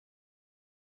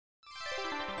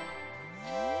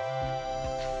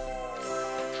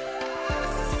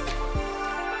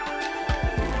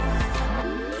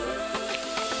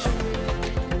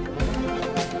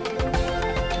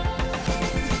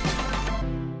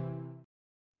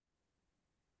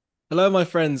Hello, my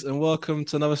friends, and welcome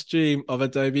to another stream of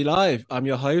Adobe Live. I'm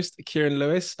your host, Kieran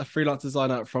Lewis, a freelance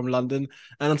designer from London.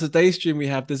 And on today's stream, we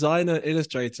have designer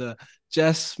illustrator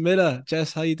Jess Miller.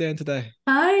 Jess, how are you doing today?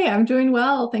 Hi, I'm doing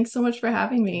well. Thanks so much for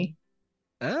having me.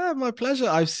 My pleasure.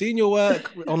 I've seen your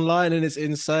work online and it's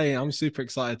insane. I'm super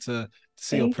excited to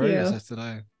see your Thank progress you. as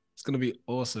today. It's going to be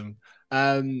awesome.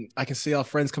 I can see our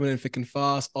friends coming in thick and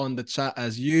fast on the chat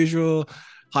as usual.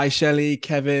 Hi, Shelley,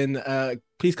 Kevin.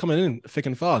 Please come in thick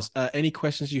and fast. Any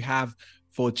questions you have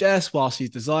for Jess while she's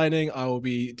designing, I will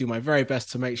be do my very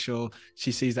best to make sure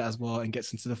she sees that as well and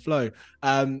gets into the flow.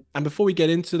 And before we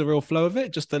get into the real flow of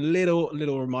it, just a little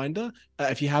reminder: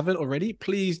 if you haven't already,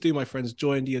 please do, my friends,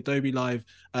 join the Adobe Live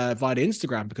via the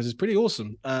Instagram because it's pretty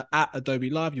awesome. At Adobe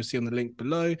Live, you'll see on the link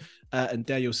below, and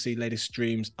there you'll see latest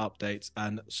streams, updates,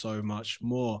 and so much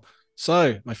more.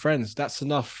 So, my friends, that's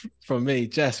enough from me.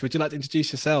 Jess, would you like to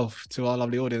introduce yourself to our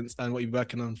lovely audience and what you're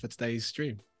working on for today's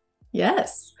stream?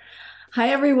 Yes. Hi,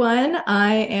 everyone.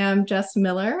 I am Jess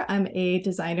Miller. I'm a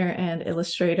designer and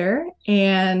illustrator,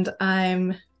 and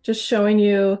I'm just showing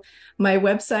you my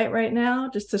website right now,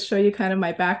 just to show you kind of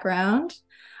my background.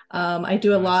 I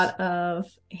do a Nice. lot of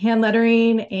hand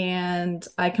lettering and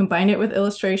I combine it with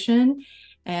illustration.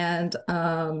 And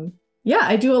yeah,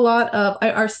 I do a lot of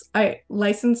I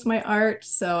license my art,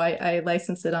 so I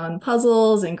license it on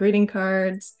puzzles and greeting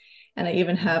cards, and I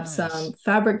even have some Nice.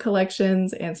 fabric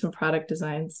collections and some product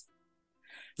designs.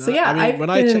 So No, yeah, I mean, I've when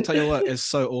I been checked out your work, it's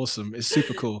so awesome. It's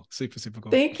super cool. Super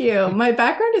cool. Thank you. My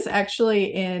background is actually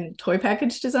in toy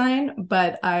package design,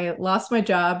 but I lost my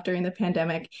job during the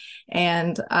pandemic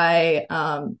and I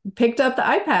picked up the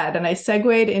iPad and I segued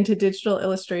into digital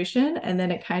illustration. And then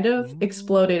it kind of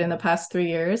exploded in the Mm. past 3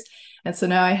 years. And so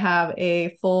now I have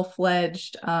a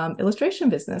full-fledged illustration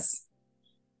business.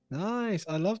 Nice.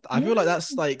 I love I feel like Yeah.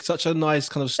 that's like such a nice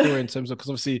kind of story in terms of because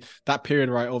obviously that period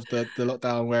right of the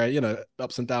lockdown where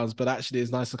ups and downs, but actually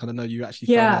it's nice to kind of know you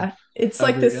actually found Yeah. It's a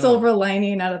like the route out. silver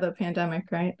lining out of the pandemic,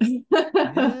 right?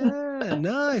 Yeah,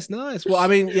 nice. Well, I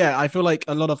mean, yeah, I feel like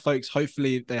a lot of folks,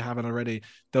 hopefully they haven't already,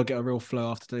 they'll get a real flow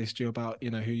after today's stream about,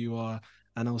 who you are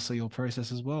and also your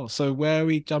process as well. So where are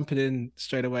we jumping in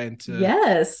straight away into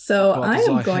Yes. So our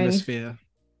design hemisphere?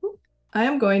 I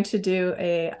am going to do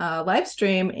a live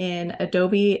stream in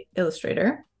Adobe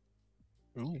Illustrator.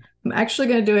 Oh, I'm actually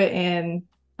going to do it in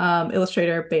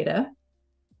Illustrator Beta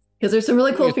because there's some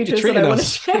really oh cool you're features that I treating want to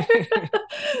us. share.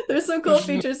 There's some cool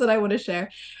features that I want to share.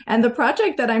 And the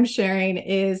project that I'm sharing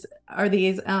are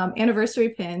these anniversary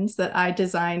pins that I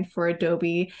designed for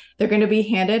Adobe. They're going to be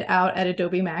handed out at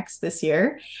Adobe MAX this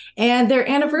year, and they're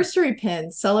Oh, anniversary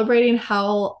pins celebrating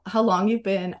how long you've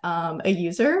been a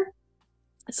user.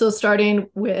 So starting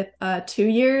with 2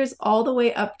 years all the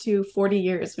way up to 40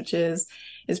 years, which is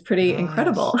pretty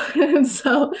incredible. nice. And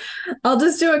so I'll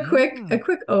just do a Yeah.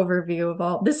 quick overview of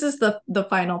all. This is the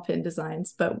final pin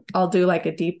designs, but I'll do like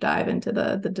a deep dive into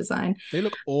the design. They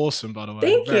look awesome, by the way.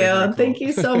 Thank Very you. cool. Thank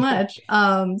you so much.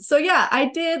 So yeah, I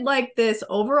did like this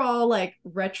overall like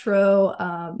retro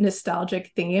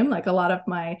nostalgic theme. Like a lot of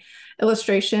my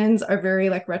illustrations are very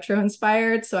like retro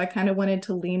inspired. So I kind of wanted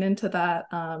to lean into that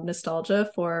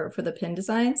nostalgia for the pin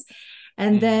designs.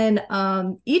 And Mm.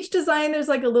 then each design, there's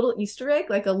like a little Easter egg,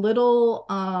 like a little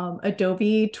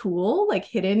Adobe tool, like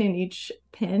hidden in each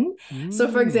pin. So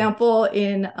for Mm. example,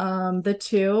 in the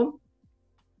two,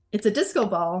 it's a disco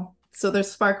ball. So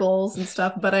there's sparkles and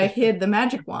stuff, but I hid the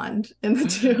magic wand in the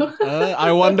two.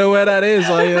 I wonder where that is.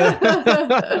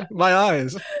 My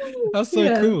eyes. That's so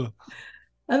Yeah. cool.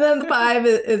 And then the five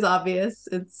is obvious.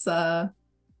 It's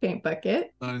paint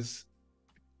bucket. Nice.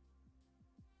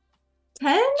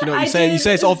 10, Do you know what you I say? You did.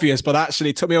 say it's obvious, but actually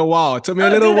it took me a while. It took me a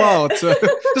Oh, little did while to it?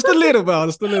 just a little while,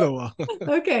 just a little while.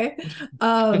 Okay.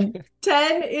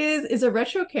 10 is a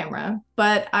retro camera,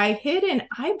 but I hid an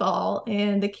eyeball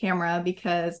in the camera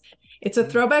because it's a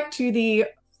throwback to the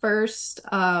first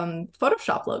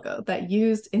Photoshop logo that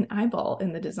used an eyeball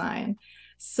in the design.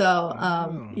 So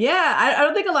Oh. yeah, I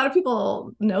don't think a lot of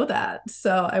people know that.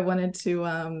 So I wanted to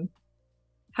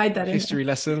hide that in there. History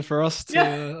lesson for us to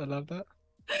Yeah. I love that.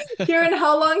 Kieran,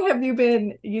 how long have you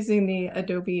been using the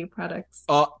Adobe products?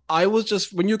 I was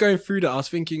just when you're going through that, I was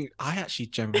thinking I actually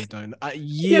generally don't.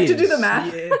 You have to do the Years,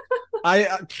 math.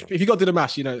 yeah. If you got to do the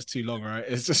math, it's too long, right?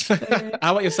 It's just how Okay.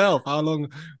 about yourself? How long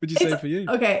would you It's say for you?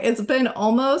 okay. It's been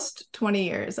almost 20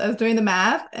 years. I was doing the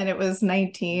math and it was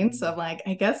 19. So I'm like,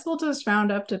 I guess we'll just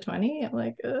round up to 20. I'm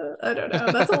like, I don't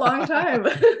know. That's a long time.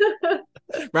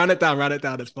 Round it down.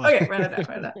 It's fine. Okay, round it up,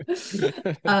 round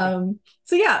it up.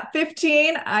 So yeah,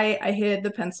 15, I hid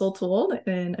the pencil tool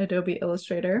in Adobe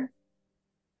Illustrator.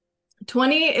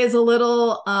 20 is a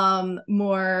little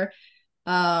more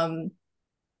um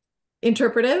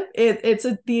interpretive. It's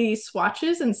the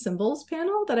swatches and symbols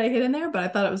panel that I hid in there, but I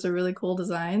thought it was a really cool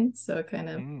design, so it kind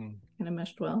of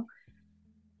meshed well.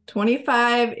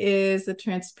 25 is the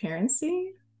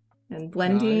transparency and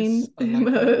blending like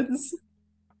modes.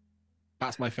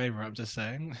 That's my favorite, I'm just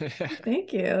saying.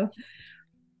 Thank you.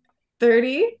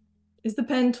 30 is the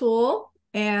pen tool,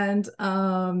 and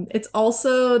it's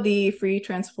also the free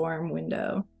transform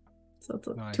window, so it's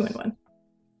a nice 2-in-1.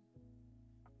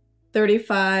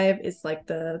 35 is like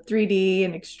the 3D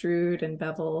and extrude and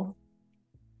bevel.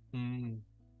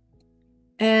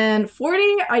 And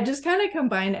 40, I just kind of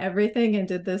combined everything and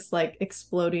did this like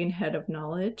exploding head of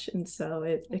knowledge, and so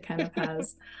it kind of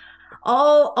has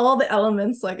all the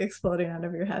elements like exploding out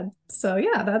of your head. So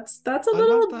yeah, that's a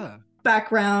little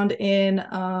background in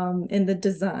the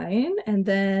design, and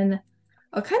then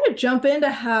I'll kind of jump into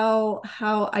how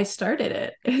I started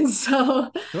it. And so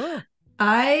sure.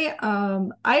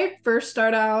 I first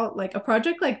start out like a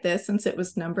project like this, since it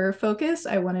was number focused,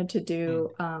 I wanted to do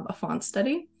a font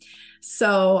study.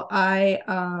 So I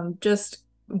just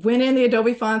went in the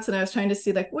Adobe Fonts and I was trying to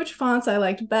see like which fonts I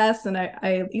liked best. And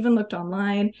I even looked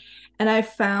online, and I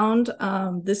found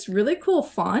this really cool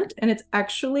font, and it's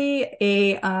actually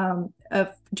a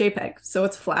JPEG, so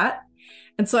it's flat.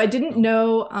 And so I didn't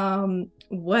know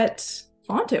what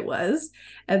font it was.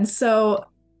 And so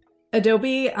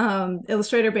Adobe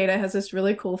Illustrator Beta has this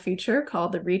really cool feature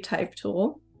called the Retype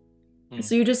tool.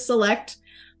 So you just select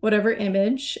whatever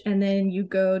image, and then you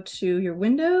go to your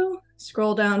window,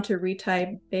 scroll down to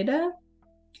Retype Beta,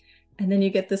 and then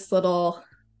you get this little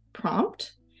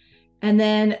prompt. And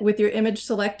then with your image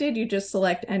selected, you just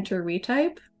select Enter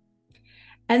Retype.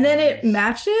 And then it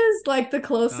matches like the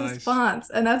closest fonts.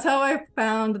 And that's how I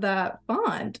found that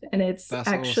font. And it's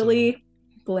actually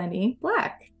Blenny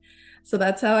Black. So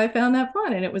that's how I found that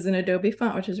font, and it was an Adobe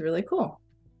font, which is really cool.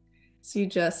 So you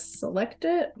just select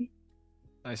it.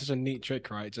 It's such a neat trick,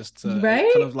 right? Just to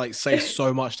kind of like save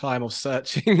so much time of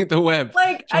searching the web.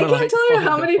 Like I can't tell you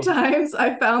how many times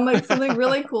I found like something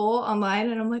really cool online,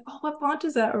 and I'm like, oh, what font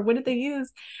is that? Or what did they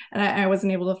use? And I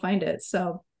wasn't able to find it.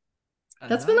 So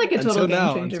that's been like a total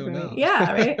game changer for me.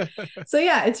 Yeah, right. So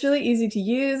yeah, it's really easy to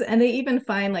use, and they even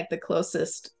find like the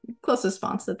closest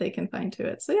fonts that they can find to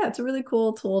it. So yeah, it's a really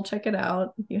cool tool. Check it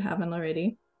out if you haven't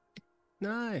already.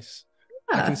 Nice.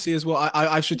 I can see as well.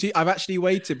 I've actually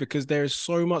waited because there is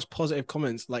so much positive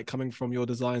comments like coming from your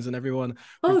designs and everyone.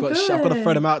 I've got to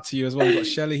throw them out to you as well. We've got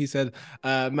Shelly. He said,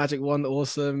 "Magic Wand,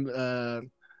 awesome.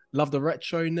 Love the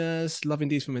retroness. Loving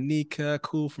these from Anika.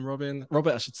 Cool from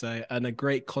Robert, I should say, and a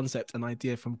great concept and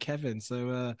idea from Kevin."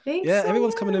 So yeah,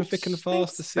 everyone's coming in thick and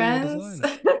fast to see your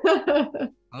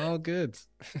design. Oh, good.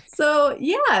 So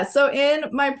yeah, so in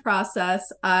my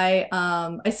process,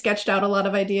 I sketched out a lot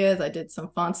of ideas. I did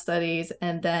some font studies,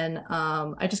 and then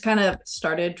I just kind of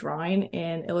started drawing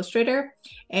in Illustrator.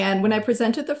 And when I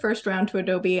presented the first round to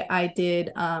Adobe, I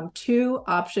did 2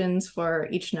 options for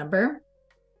each number.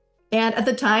 And at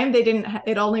the time,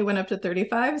 it only went up to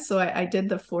 35. So I did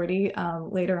the 40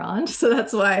 later on. So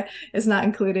that's why it's not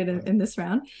included in this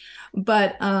round.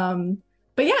 But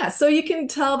yeah, so you can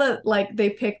tell that like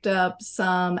they picked up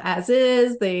some as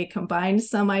is, they combined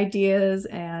some ideas,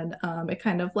 and it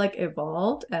kind of like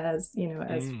evolved as,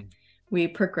 as we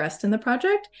progressed in the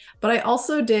project. But I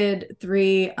also did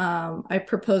I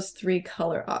proposed 3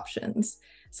 color options.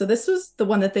 So this was the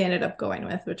one that they ended up going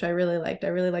with, which I really liked. I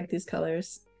really liked these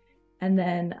colors. And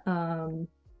then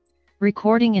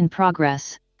recording in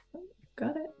progress.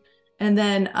 Got it. And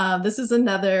then this is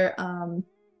another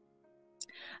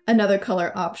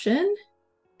color option.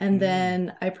 And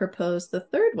then I proposed the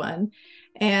 3rd one.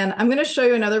 And I'm going to show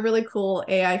you another really cool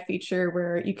AI feature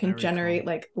where you can generate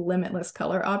like limitless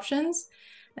color options.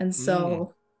 And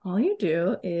so all you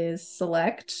do is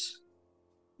select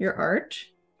your art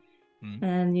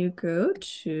and you go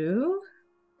to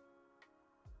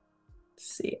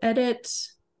edit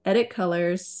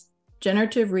colors,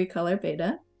 Generative Recolor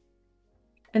Beta.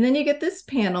 And then you get this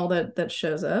panel that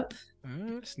shows up.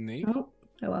 Oh, that's neat. Oh,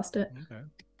 I lost it.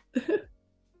 Okay.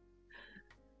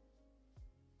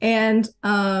 And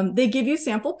they give you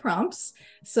sample prompts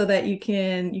so that you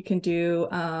can do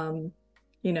salmon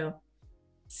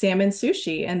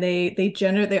sushi, and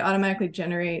they automatically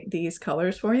generate these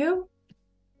colors for you.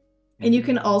 And you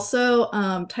can also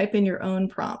type in your own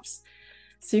prompts.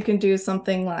 So you can do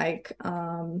something like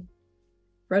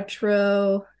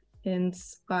retro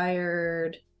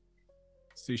inspired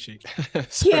sushi,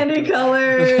 candy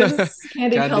colors,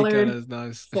 candy colored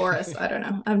nice. Forest. I don't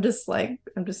know. I'm just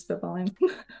spitballing.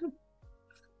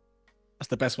 That's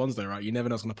the best ones though, right? You never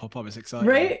know what's gonna pop up. It's exciting.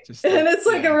 Right. Just And it's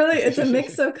like yeah. it's a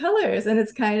mix of colors, and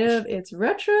it's kind of, it's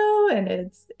retro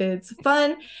and it's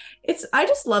fun. I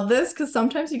just love this because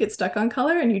sometimes you get stuck on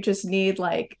color and you just need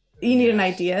like, you need an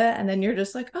idea, and then you're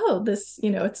just like, oh, this,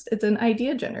 it's an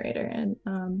idea generator.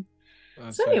 And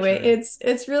so anyway, true.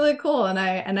 it's really cool. And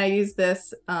I use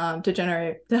this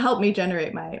to help me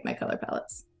generate my color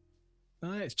palettes.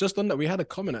 Nice. Just on that, we had a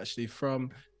comment actually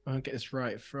from, I'll get this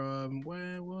right, from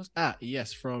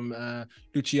from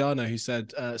Luciano, who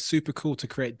said super cool to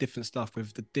create different stuff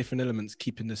with the different elements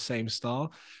keeping the same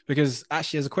style. Because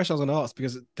actually, as a question I was going to ask,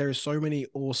 because there are so many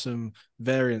awesome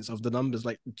variants of the numbers,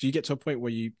 like do you get to a point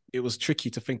where it was tricky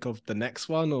to think of the next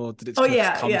one, or did it Oh just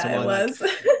yeah, come to mind? it was.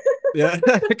 Like, yeah,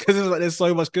 because it's like there's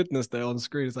so much goodness there on the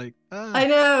screen. It's like, I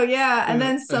know, yeah. And yeah.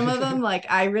 then some of them like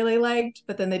I really liked,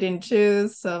 but then they didn't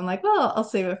choose. So I'm like, well, I'll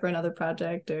save it for another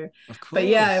project. Of course, but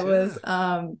yeah, it was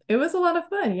a lot of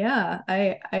fun. Yeah.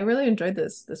 I really enjoyed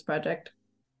this project.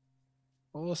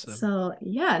 Awesome. So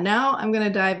yeah, now I'm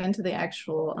gonna dive into the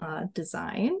actual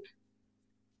design.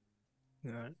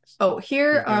 Nice. Oh,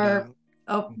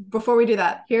 before we do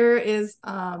that, here is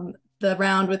the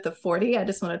round with the 40. I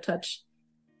just want to touch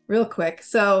real quick.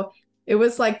 So it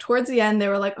was like towards the end, they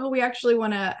were like, oh, we actually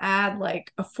want to add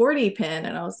like a 40 pin.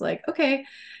 And I was like, okay.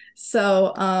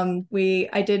 So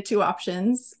I did two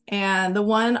options, and the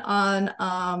one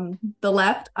on the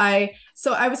left, I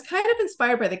was kind of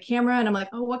inspired by the camera, and I'm like,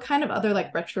 oh, what kind of other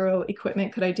like retro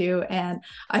equipment could I do? And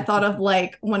I thought of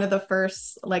like one of the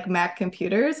first like Mac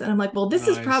computers, and I'm like, well, this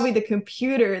is probably the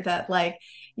computer that like,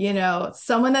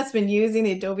 someone that's been using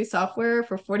the Adobe software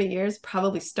for 40 years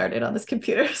probably started on this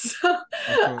computer. So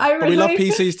we love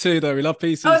PCs too, though. We love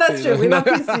PCs. Oh, that's true. We love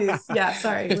PCs. Yeah,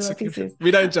 sorry. We love PCs.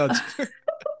 We don't judge.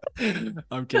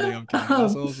 I'm kidding. That's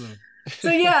awesome.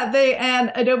 So yeah,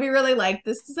 and Adobe really liked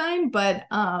this design, but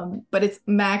it's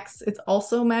Max. It's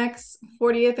also Max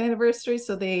 40th anniversary.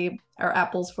 So they are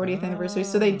Apple's 40th anniversary.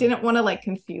 So they didn't want to like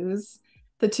confuse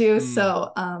the two.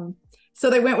 So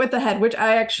they went with the head, which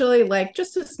I actually like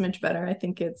just a smidge better. I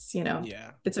think it's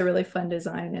it's a really fun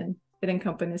design, and it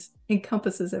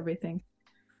encompasses everything.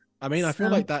 I mean, I feel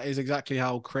like that is exactly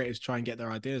how creatives try and get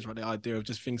their ideas, right? The idea of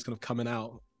just things kind of coming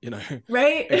out,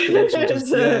 right? So I feel like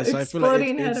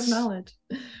exploding head of knowledge.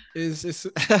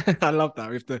 I love that.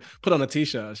 We have to put on a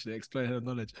t-shirt, actually, explain head of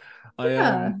knowledge.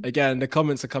 Again, the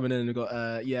comments are coming in. We've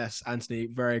got yes, Anthony,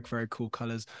 very, very cool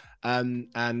colors.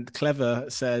 And Clever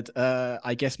said,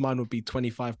 I guess mine would be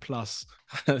 25 plus.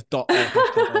 No,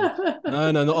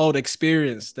 not old,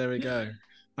 experience. There we go.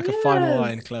 Like a fine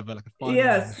wine, Clever, like a fine wine.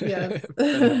 Yes.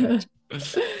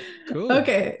 Cool.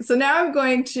 Okay, so now I'm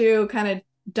going to kind of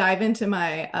dive into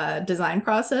my design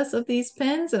process of these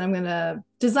pins, and I'm going to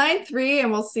design 3,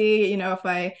 and we'll see,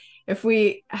 if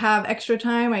we have extra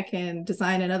time, I can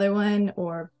design another one,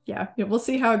 or we'll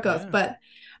see how it goes. But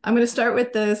I'm going to start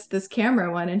with this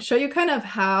camera one and show you kind of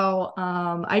how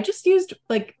I just used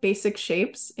like basic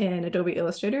shapes in Adobe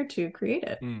Illustrator to create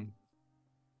it.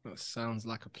 That sounds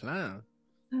like a plan.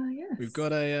 Yes. We've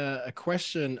got a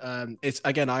question. It's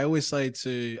again, I always say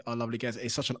to our lovely guests,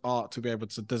 it's such an art to be able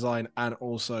to design and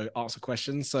also answer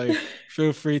questions. So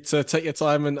feel free to take your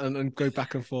time and go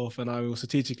back and forth, and I will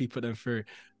strategically put them through.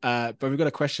 But we've got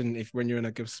a question when you're in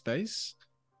a good space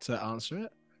to answer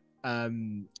it.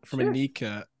 From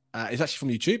Anika. It's actually from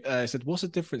YouTube. It said, what's the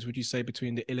difference, would you say,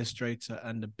 between the Illustrator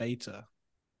and the Beta?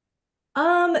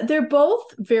 They're both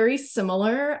very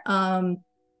similar.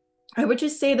 I would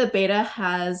just say the beta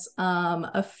has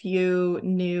a few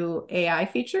new AI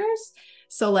features.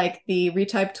 So like the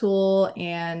Retype tool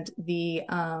and the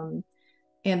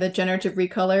Generative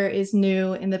Recolor is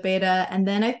new in the beta. And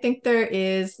then I think there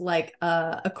is like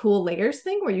a cool layers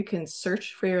thing where you can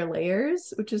search for your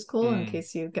layers, which is cool in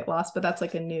case you get lost, but that's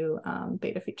like a new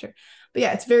beta feature. But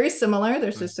yeah, it's very similar.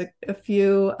 There's just a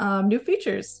few new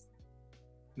features.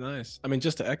 Nice. I mean,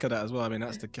 just to echo that as well, I mean,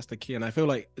 that's the key. And I feel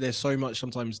like there's so much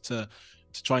sometimes to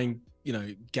try and,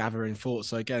 gather in thoughts.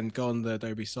 So again, go on the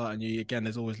Adobe site, and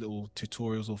there's always little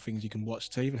tutorials or things you can watch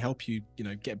to even help you,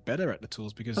 get better at the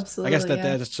tools, because I guess they're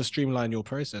there just to streamline your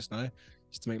process now,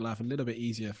 just to make life a little bit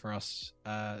easier for us,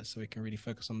 so we can really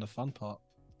focus on the fun part,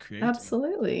 creating.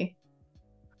 Absolutely.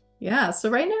 Yeah. So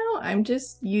right now I'm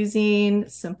just using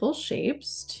simple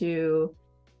shapes to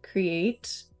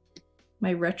create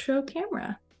my retro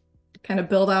camera, kind of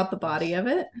build out the body of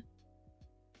it.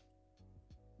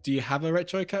 Do you have a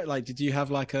retro cat? Like, did you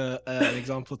have like an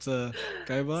example to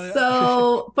go by?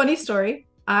 So funny story.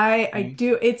 I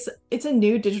do. It's a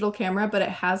new digital camera, but it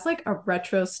has like a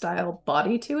retro style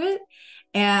body to it.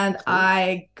 And Cool.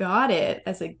 I got it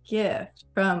as a gift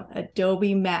from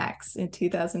Adobe MAX in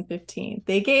 2015.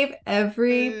 They gave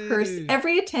every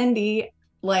attendee,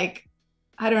 like,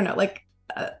 I don't know, like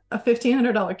a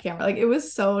 $1,500 camera. Like, it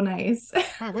was so nice.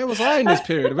 Wow, where was I in this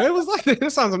period? Where was I?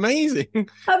 This sounds amazing. And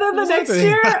then the next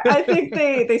year, I think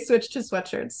they switched to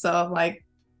sweatshirts. So I'm like,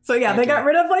 so yeah, they got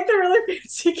rid of like the really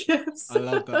fancy gifts. I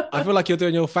love that. I feel like you're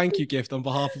doing your thank you gift on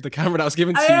behalf of the camera that was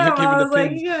given to I you. am. You're giving I the was like,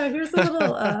 pins. yeah, here's a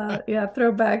little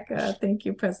throwback thank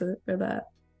you present for that.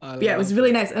 Yeah, it was love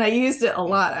really that. nice. And I used it a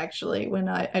lot actually when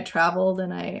I traveled,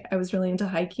 and I was really into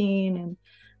hiking, and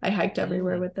I hiked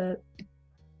everywhere with it.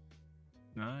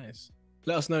 Nice.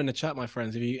 Let us know in the chat, my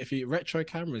friends. If you retro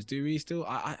cameras, do we still?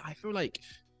 I feel like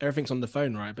everything's on the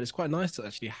phone, right? But it's quite nice to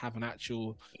actually have an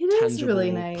actual tangible really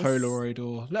nice Polaroid.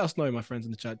 Or let us know, my friends,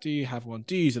 in the chat. Do you have one?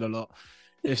 Do you use it a lot?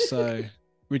 If so,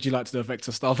 would you like to do a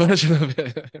vector style version of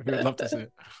it? We would love to see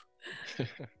it.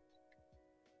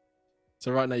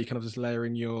 So right now you're kind of just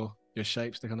layering your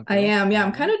shapes to kind of. I am. Yeah,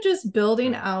 I'm kind of just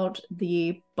building out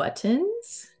the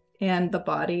buttons and the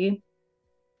body.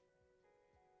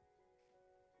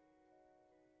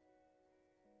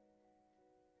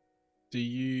 Do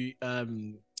you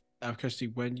Kirsty,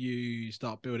 when you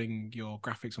start building your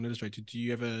graphics on Illustrator, do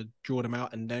you ever draw them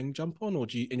out and then jump on, or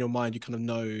do you, in your mind, you kind of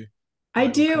know? I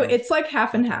do. It's like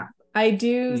half and half. I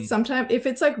do sometimes, if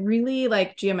it's like really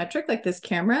like geometric, like this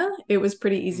camera, it was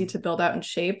pretty easy to build out in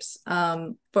shapes.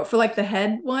 But for like the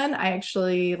head one, I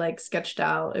actually like sketched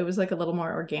out. It was like a little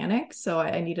more organic, so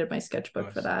I needed my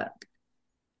sketchbook for that.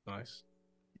 Nice.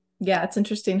 Yeah, it's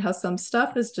interesting how some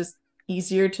stuff is just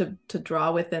easier to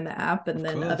draw within the app, and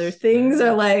then other things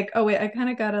are like, oh wait, I kind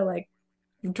of gotta like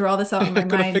draw this out in my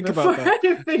mind before I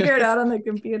figure it out on the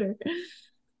computer.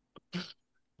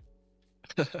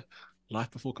 Life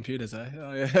before computers, eh?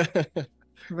 Oh, yeah.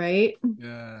 Right?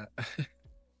 Yeah.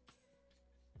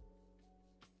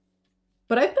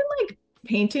 But I've been like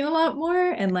painting a lot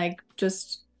more and like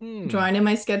just drawing in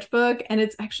my sketchbook, and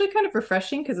it's actually kind of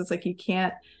refreshing because it's like you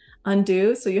can't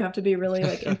undo, so you have to be really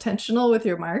like intentional with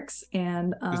your marks,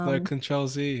 and there's no Control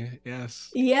Z.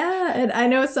 Yes. Yeah, and I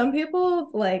know some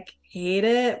people like hate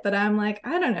it, but I'm like,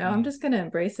 I don't know, I'm just gonna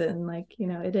embrace it, and like, you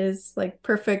know, it is like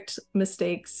perfect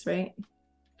mistakes, right?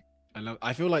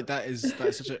 I feel like that's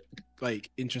such a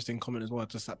like interesting comment as well,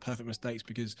 just that perfect mistakes,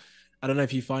 because I don't know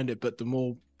if you find it, but the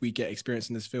more we get experience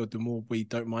in this field, the more we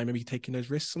don't mind maybe taking those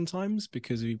risks sometimes,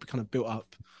 because we've kind of built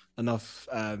up enough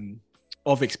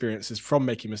of experiences from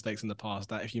making mistakes in the past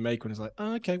that if you make one, it's like,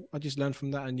 oh, okay, I just learned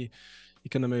from that, and you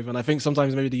kind of move on. I think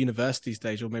sometimes maybe the university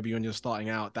stage, or maybe when you're starting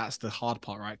out, that's the hard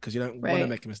part, right? Because you don't want to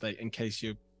make a mistake in case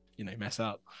you mess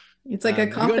up. It's like a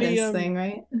confidence thing,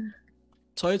 right?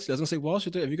 Totally. I was gonna say, whilst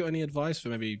you're doing it, have you got any advice for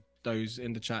maybe those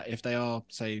in the chat, if they are,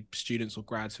 say, students or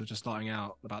grads who are just starting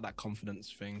out, about that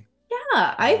confidence thing?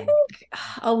 Yeah, I think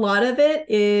a lot of it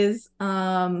is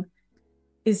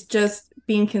just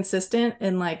being consistent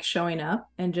and like showing up,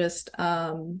 and just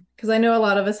because I know a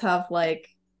lot of us have like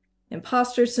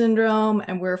imposter syndrome,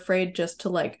 and we're afraid just to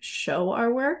like show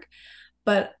our work.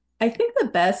 But I think the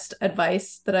best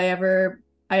advice that I ever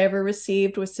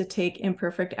received was to take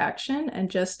imperfect action and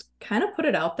just kind of put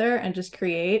it out there and just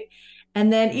create.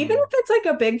 And then even if it's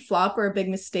like a big flop or a big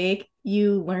mistake,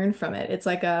 you learn from it. It's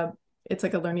like a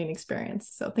learning experience.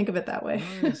 So think of it that way.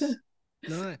 Nice.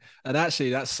 No, and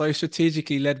actually that's so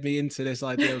strategically led me into this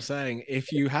idea of saying,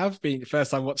 if you have been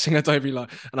first time watching Adobe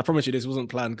Live, and I promise you this wasn't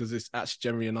planned because it's actually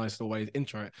generally a nice little way to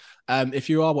intro it. If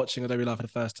you are watching Adobe Live for the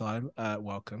first time,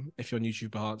 welcome. If you're on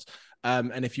YouTube, perhaps,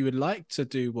 and if you would like to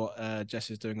do what Jess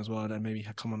is doing as well, and maybe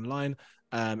come online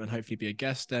and hopefully be a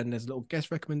guest, then there's a little guest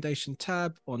recommendation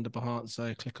tab on the Behance,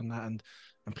 so click on that and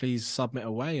please submit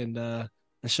away and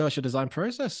show us your design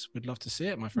process. We'd love to see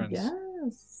it, my friends.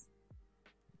 Yes.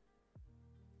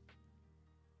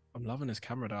 I'm loving this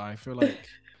camera though. I feel like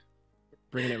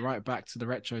bringing it right back to the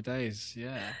retro days.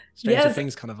 Yeah. Stranger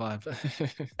Things kind of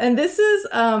vibe. And this is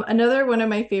another one of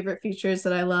my favorite features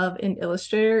that I love in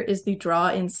Illustrator is the draw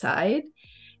inside.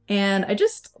 And I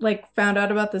just like found out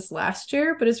about this last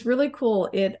year, but it's really cool.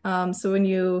 It so when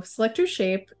you select your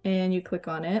shape and you click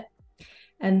on it,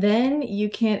 and then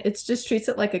it just treats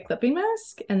it like a clipping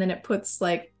mask, and then it puts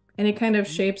like any kind of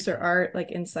shapes or art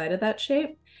like inside of that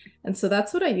shape. And so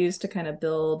that's what I use to kind of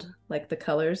build like the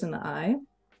colors in the eye.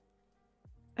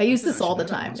 I use this all the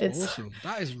time. It's awesome.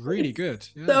 That is really good.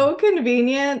 Yeah. So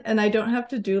convenient, and I don't have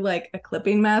to do like a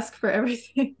clipping mask for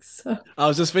everything. So I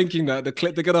was just thinking that the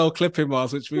good old clipping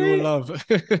mask, which we all love.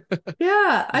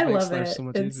 Yeah, I love it. So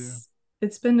much easier.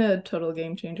 It's been a total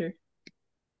game changer.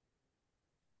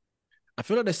 I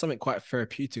feel like there's something quite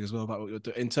therapeutic as well about what you're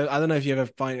doing. I don't know if you ever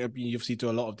find, you obviously do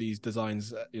a lot of these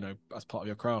designs, you know, as part of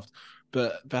your craft,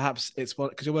 but perhaps it's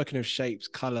because you're working with shapes,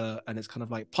 color, and it's kind of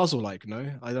like puzzle-like, no?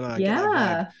 I don't know. I get that vibe.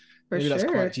 Yeah, for Maybe that's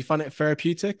sure. quite. Do you find it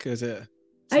therapeutic? Is it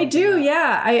I something do, that?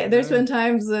 yeah. There's Yeah. been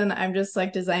times when I'm just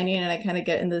like designing and I kind of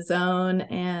get in the zone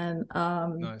and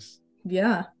Nice.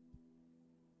 yeah.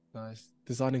 Nice.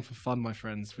 Designing for fun, my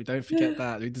friends. We don't forget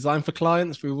that. We design for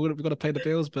clients. We've got to pay the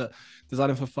bills, but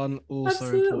designing for fun also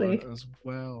Absolutely. important as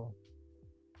well.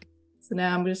 So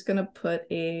now I'm just gonna put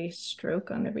a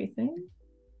stroke on everything.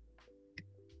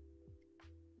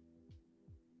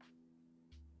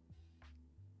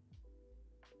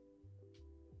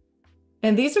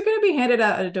 And these are going to be handed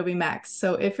out at Adobe MAX.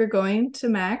 So if you're going to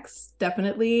MAX,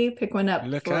 definitely pick one up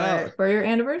Look out. for your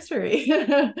anniversary.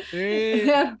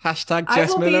 Hashtag I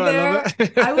Jess will Miller. be there. I love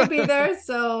it. I will be there.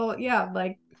 So yeah,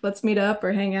 like let's meet up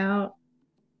or hang out.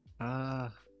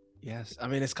 Yes. I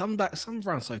mean, it's come back some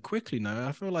around so quickly now.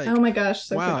 I feel like, Oh my gosh,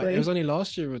 so wow, it was quickly. only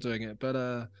last year we were doing it,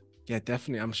 but yeah,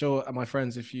 definitely. I'm sure my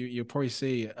friends, if you'll probably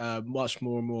see much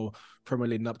more and more promo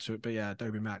leading up to it. But yeah,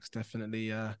 Adobe Max,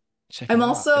 definitely check it I'm out. And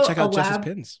also check a out Jess's lab.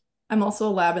 pins. I'm also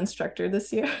a lab instructor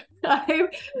this year. I'm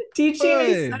teaching a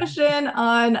Hey. session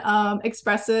on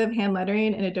expressive hand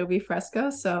lettering in Adobe Fresco.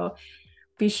 So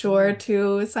be sure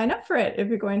to sign up for it if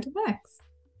you're going to Max.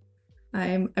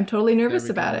 I'm totally nervous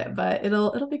about it, but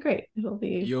it'll be great.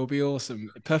 You'll be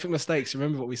awesome. Perfect mistakes.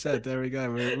 Remember what we said. There we go.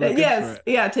 We're good for yes, it.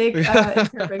 yeah. Take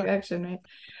imperfect action, right?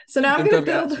 So now I'm going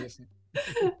to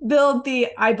build the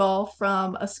eyeball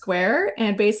from a square,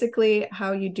 and basically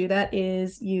how you do that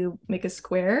is you make a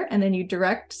square and then you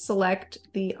direct select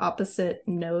the opposite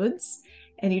nodes,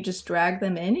 and you just drag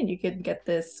them in, and you can get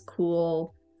this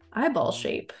cool eyeball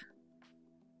shape.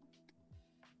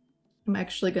 I'm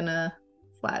actually gonna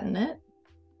flatten it,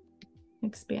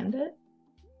 expand it,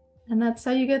 and that's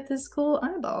how you get this cool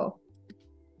eyeball.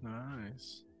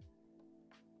 Nice.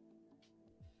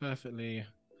 Perfectly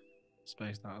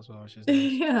spaced out as well, which is nice.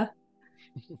 Yeah.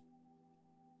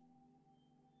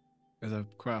 There's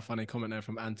quite a funny comment there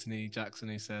from Anthony Jackson.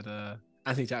 He said,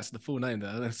 Anthony Jackson, the full name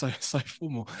there, so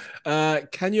formal.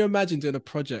 Can you imagine doing a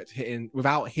project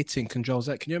without hitting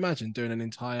Control-Z? Can you imagine doing an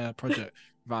entire project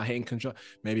without hitting Control?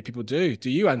 Maybe people do. Do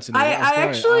you, Anthony?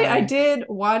 I did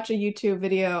watch a YouTube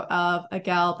video of a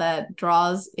gal that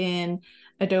draws in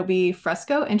Adobe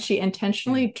Fresco, and she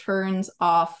intentionally turns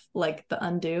off like the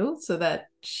undo so that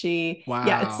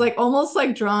yeah, it's like almost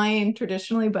like drawing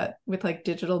traditionally, but with like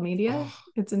digital media.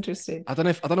 It's interesting. I don't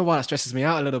know why that stresses me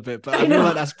out a little bit, but I feel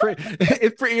like that's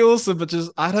it's pretty awesome. But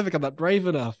just I don't think I'm that brave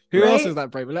enough. Who else is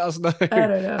that brave? Let us know. I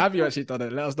don't know. Have you actually done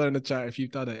it? Let us know in the chat if you've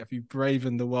done it. If you've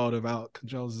bravened the world without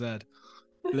Control-Z.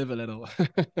 Live a little.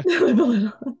 Live a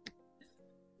little.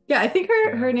 Yeah, I think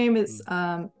her name is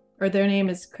or their name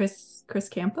is Chris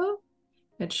Campo,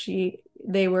 and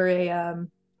they were a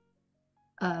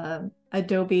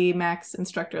Adobe Max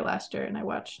instructor last year, and I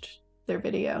watched their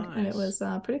video, and it was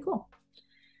pretty cool.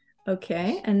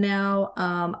 Okay, and now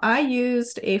I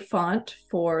used a font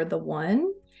for the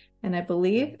one, and I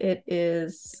believe it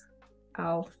is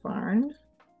Alfarn.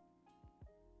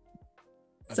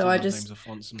 So I just names of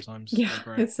fonts sometimes. Yeah,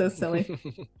 it's so silly.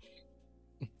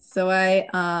 So I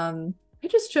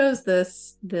just chose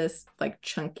this like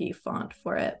chunky font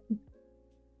for it.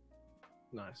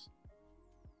 Nice.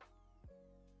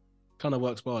 Kind of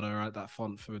works well though, right? That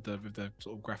font for with the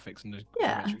sort of graphics and the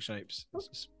geometric shapes. It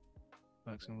just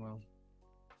works in well.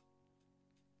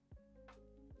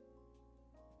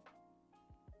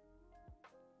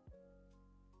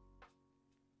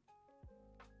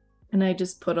 And I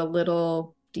just put a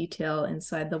little detail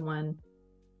inside the one.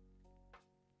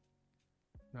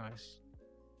 Nice.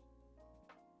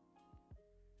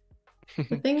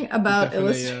 The thing about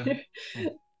Illustrator,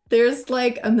 there's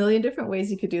like a million different ways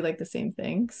you could do like the same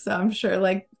thing. So I'm sure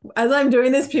like as I'm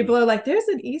doing this, people are like, there's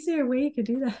an easier way you could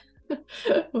do that.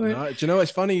 No, do you know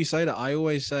it's funny you say that? I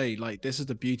always say like this is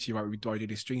the beauty right why I do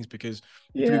these streams, because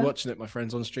you could be watching it, my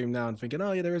friends, on stream now and thinking,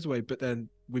 oh yeah, there is a way, but then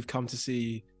we've come to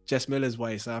see Jess Miller's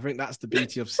way. So I think that's the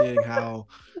beauty of seeing how,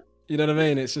 you know what I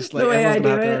mean? It's just like everyone's gonna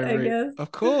have their own route.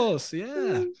 Of course,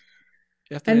 yeah.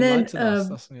 You have to enlighten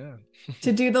us.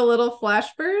 To do the little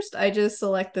flash burst, I just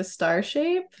select the star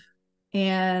shape,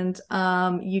 and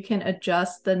you can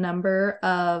adjust the number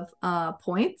of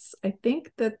points. I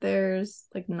think that there's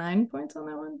like 9 points on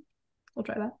that one. We'll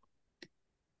try that.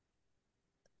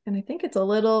 And I think it's a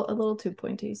little too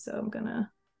pointy, so I'm gonna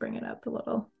bring it up a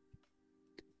little.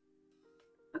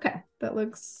 Okay, that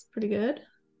looks pretty good.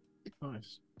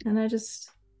 Nice. And I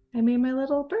made my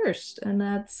little burst, and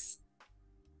that's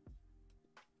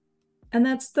And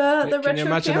that's the Can you retro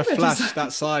imagine a camera flash design.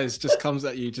 that size just comes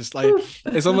at you, just like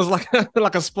it's almost like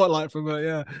like a spotlight from it.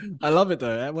 Yeah, I love it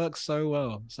though. It works so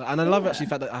well. So, and I love actually the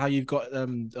fact that how you've got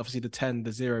obviously the 10,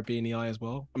 the 0 being the eye as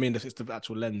well. I mean, it's the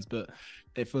actual lens, but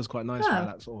it feels quite nice, right?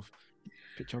 That sort of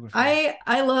pictography.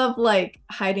 I love like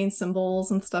hiding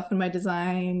symbols and stuff in my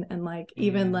design, and like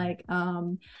even like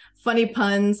funny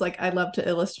puns. Like I love to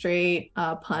illustrate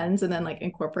puns and then like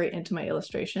incorporate into my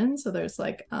illustration. So there's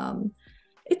like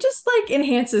it just like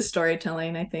enhances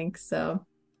storytelling, I think. So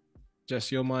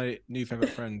Jess, you're my new favorite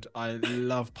friend. I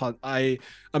love puns. I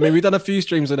mean, we've done a few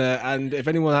streams on it, and if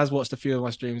anyone has watched a few of my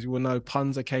streams, you will know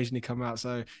puns occasionally come out.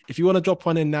 So if you want to drop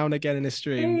one in now and again in this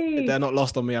stream, they're not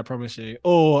lost on me, I promise you.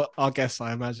 Or our guests,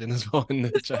 I imagine, as well in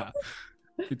the chat.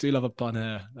 We do love a pun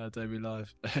here at Adobelive.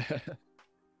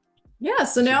 Yeah,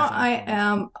 so now I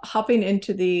am hopping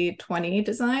into the 20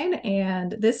 design,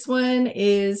 and this one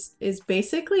is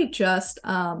basically just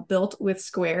built with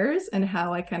squares and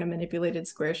how I kind of manipulated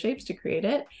square shapes to create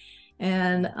it.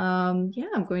 And yeah,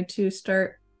 I'm going to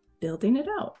start building it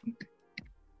out.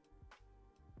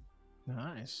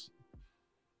 Nice.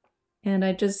 And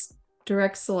I just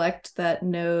direct select that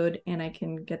node, and I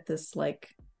can get this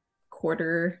like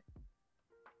quarter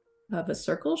of a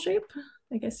circle shape,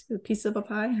 I guess, a piece of a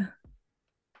pie.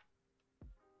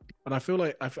 And I feel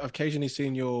like I've occasionally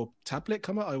seen your tablet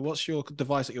come out. What's your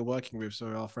device that you're working with, so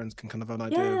our friends can kind of have an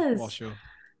idea of what's your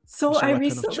I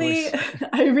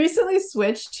recently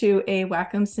switched to a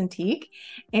Wacom Cintiq,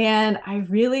 and I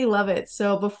really love it.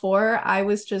 So before I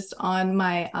was just on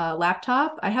my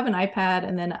laptop. I have an iPad,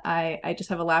 and then I just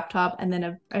have a laptop, and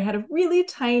then I had a really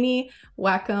tiny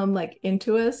Wacom like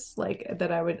Intuos, like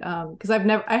that I would because I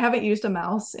haven't used a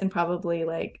mouse in probably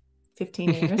like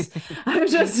 15 years.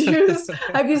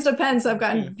 I've used a pen, so I've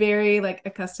gotten very like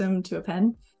accustomed to a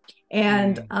pen.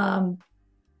 And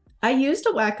I used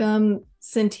a Wacom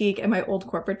Cintiq at my old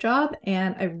corporate job,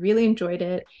 and I really enjoyed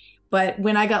it. But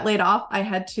when I got laid off, I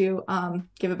had to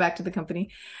give it back to the company.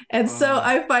 And so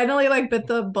I finally like bit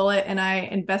the bullet, and I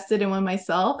invested in one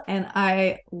myself, and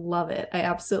I love it. I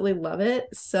absolutely love it.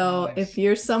 So if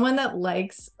you're someone that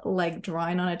likes like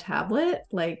drawing on a tablet,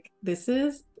 like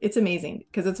it's amazing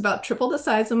because it's about triple the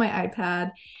size of my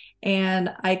iPad. And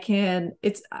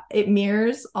it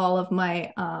mirrors all of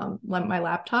my my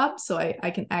laptop, so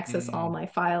I can access all my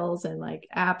files and like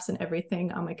apps and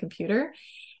everything on my computer.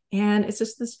 And it's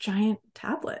just this giant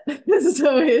tablet.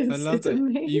 So it's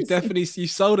amazing. You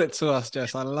sold it to us,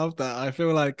 Jess. I love that. I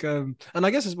feel like and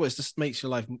I guess it just makes your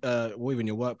life or even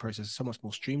your work process so much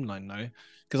more streamlined now,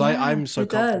 because I'm so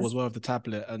comfortable as well with the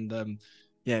tablet. And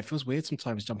yeah, it feels weird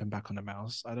sometimes jumping back on the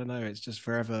mouse. I don't know, it's just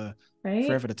forever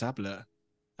the tablet.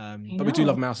 But we do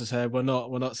love mouses here. We're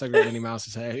not segregating any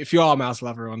mouses here. If you are a mouse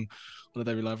lover on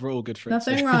Adobelive, we're all good for it.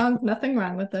 Nothing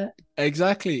wrong with it.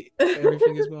 Exactly.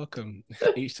 Everything is welcome.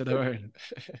 Each to their own.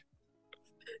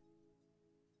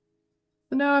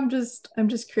 So now I'm just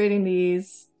creating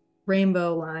these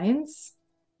rainbow lines.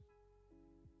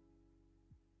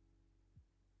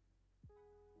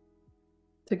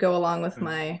 To go along with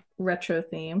my retro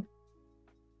theme.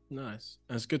 Nice.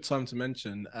 It's a good time to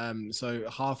mention. So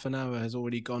half an hour has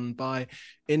already gone by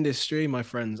in this stream, my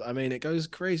friends. I mean, it goes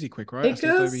crazy quick, right? It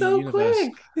goes so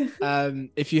quick.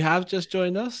 If you have just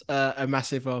joined us, a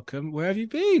massive welcome. Where have you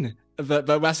been?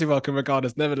 But massive welcome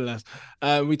regardless, nevertheless.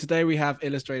 Today we have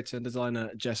illustrator and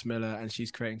designer Jess Miller, and she's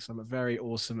creating some very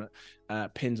awesome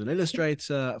pins on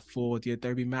Illustrator for the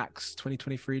Adobe MAX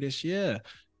 2023 this year.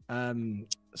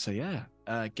 So yeah,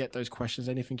 get those questions,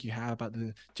 anything you have about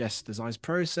the Jess designs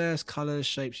process, colors,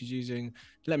 shapes she's using,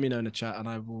 let me know in the chat, and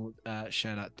I will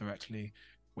share that directly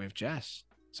with Jess.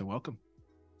 So welcome.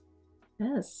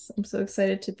 Yes, I'm so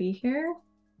excited to be here.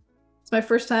 It's my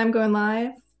first time going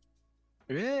live.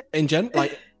 Yeah,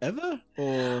 like ever?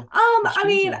 Or I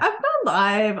mean, I've gone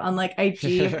live on like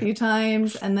IG a few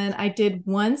times, and then I did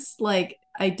once like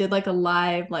a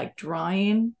live like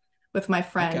drawing with my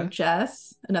friend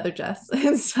Jess, another Jess.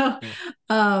 And so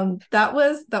that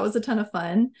was a ton of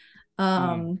fun.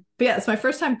 But yeah, it's my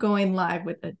first time going live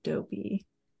with Adobe.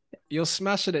 You're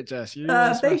smashing it, Jess.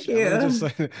 Thank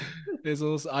you. There's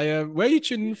also where are you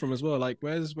tuning in from as well? Like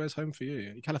where's home for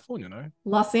you? California, no?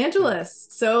 Los Angeles.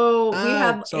 So we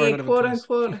had a quote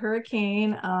unquote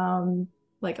hurricane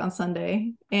like on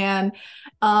Sunday, and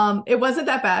it wasn't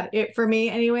that bad for me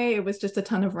anyway. It was just a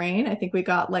ton of rain. I think we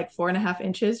got like 4.5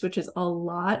 inches, which is a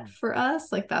lot for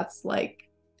us. Like that's like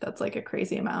a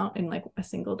crazy amount in like a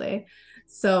single day.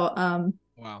 So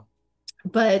wow.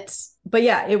 But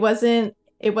yeah, it wasn't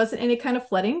any kind of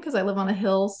flooding because I live on a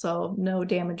hill, so no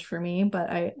damage for me. But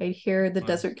I hear the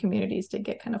desert communities did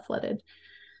get kind of flooded,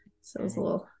 so it was a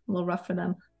a little rough for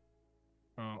them.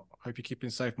 Oh, I hope you're keeping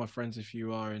safe, my friends, if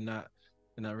you are in that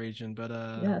region. But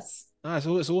Yes. no,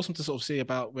 it's awesome to sort of see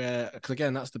about where, because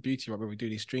again, that's the beauty, right, where we do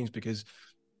these streams, because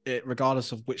it,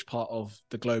 regardless of which part of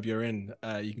the globe you're in,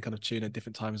 you can kind of tune at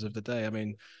different times of the day. I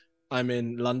mean, I'm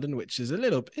in London, which is a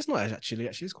little, it's not actually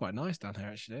it's quite nice down here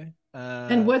actually. And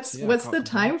So yeah, I what's can't the complain.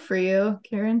 time for you,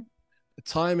 Kieran? The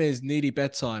time is nearly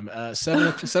bedtime.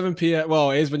 7 p.m.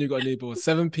 Well, it is when you've got a newborn.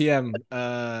 7 p.m.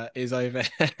 Is over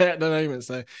at the moment.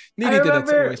 So I nearly dinner,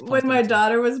 remember always past when dinner my time.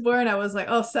 daughter was born, I was like,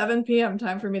 oh, 7 p.m.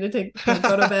 time for me to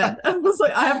go to bed. I was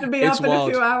like, I have to be It's up in a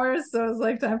wild. few hours. So it was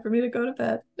like time for me to go to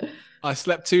bed. I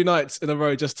slept 2 nights in a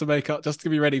row just to make up, just to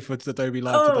be ready for Adobe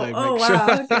Live today. Oh, Make sure.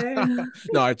 wow. Okay.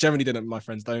 No, I generally didn't, my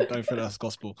friends. Don't feel that's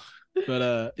gospel.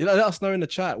 But let us know in the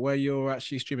chat where you're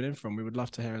actually streaming in from. We would love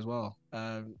to hear as well.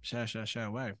 Share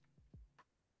away.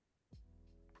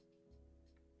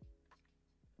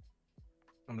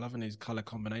 I'm loving these color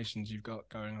combinations you've got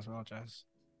going as well, Jess.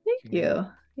 Thank you.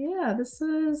 Yeah, this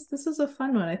was a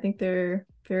fun one. I think they're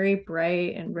very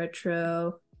bright and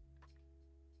retro.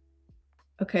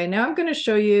 Okay, now I'm going to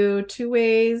show you 2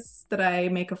 ways that I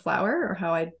make a flower, or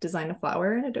how I design a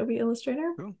flower in Adobe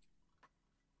Illustrator. Cool.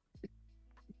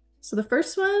 So the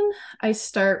first one, I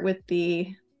start with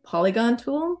the polygon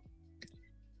tool,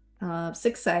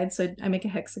 6 sides. So I make a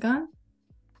hexagon,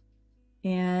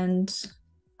 and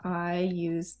I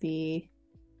use the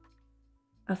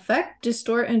effect,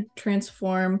 distort and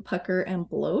transform, pucker and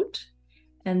bloat.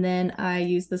 And then I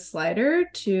use the slider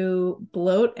to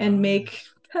bloat and make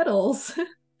petals.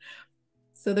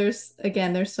 So there's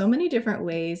so many different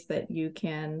ways that you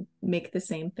can make the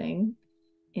same thing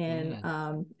in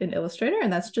Illustrator,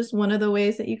 and that's just one of the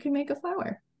ways that you can make a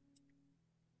flower.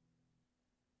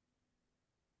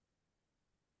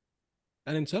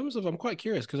 And in terms of, I'm quite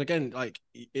curious because again, like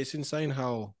it's insane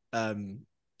how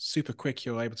super quick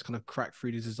you're able to kind of crack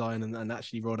through the design and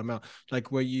actually roll them out.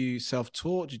 Like, were you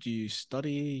self-taught? Did you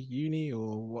study uni,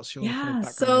 or what's your kind of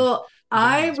background So with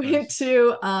design, I went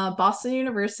to Boston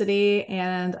University,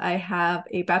 and I have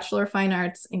a Bachelor of Fine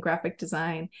Arts in graphic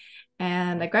design,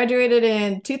 and I graduated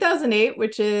in 2008,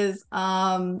 which is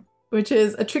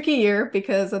a tricky year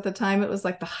because at the time it was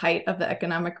like the height of the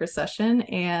economic recession,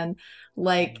 and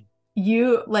like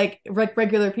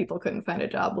regular people couldn't find a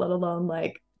job, let alone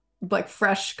like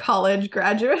fresh college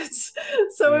graduates.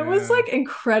 So it was like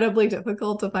incredibly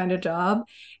difficult to find a job,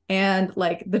 and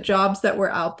like the jobs that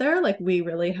were out there, like we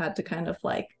really had to kind of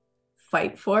like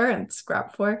fight for and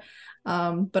scrap for.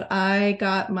 But I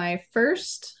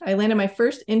landed my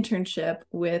first internship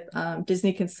with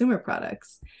Disney Consumer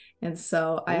Products. And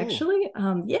so I actually,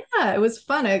 it was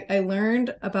fun. I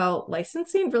learned about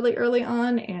licensing really early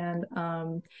on, and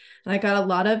I got a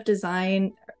lot of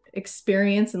design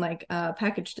experience in like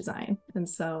package design. And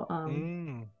so,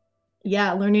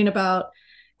 learning about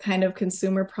kind of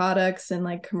consumer products and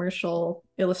like commercial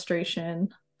illustration,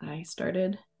 I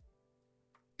started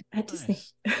at Disney.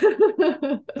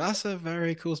 That's a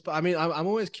very cool spot. I mean, I'm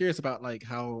always curious about like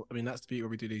how, I mean, that's the beauty where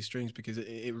we do these streams, because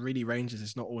it really ranges.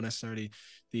 It's not all necessarily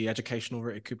the educational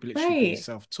route. It could be literally be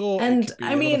self-taught. And it could be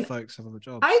I a mean, lot of folks have other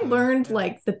jobs. I learned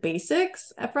like the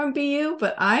basics from BU,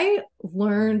 but I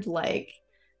learned like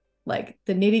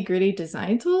the nitty-gritty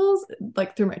design tools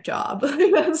like through my job.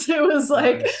 It was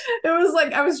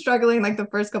like I was struggling like the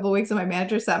first couple of weeks, and my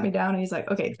manager sat me down and he's like,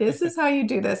 okay, this is how you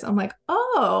do this. I'm like,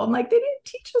 I'm like, they didn't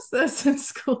teach us this in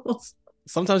school.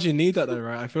 Sometimes you need that though,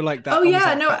 right? I feel like that.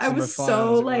 I was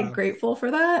so like grateful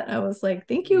for that. I was like,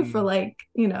 thank you for like,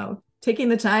 taking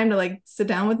the time to like sit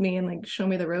down with me and like show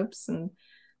me the ropes. And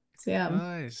so yeah,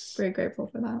 I'm very grateful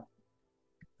for that.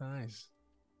 Nice.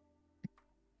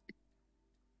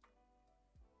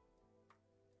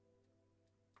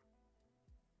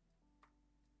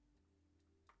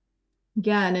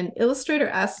 Yeah, and an illustrator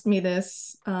asked me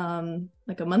this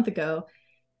like a month ago.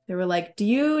 They were like, do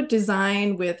you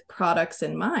design with products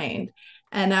in mind?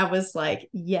 And I was like,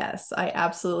 yes, I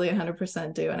absolutely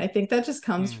 100% do. And I think that just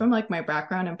comes from like my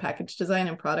background in package design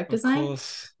and product design.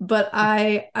 But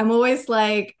I'm always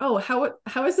like, oh,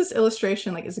 how is this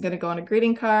illustration? Like, is it going to go on a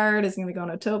greeting card? Is it going to go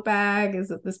on a tote bag?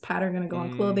 Is it this pattern going to go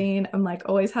on clothing? I'm like,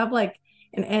 always have like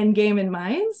an end game in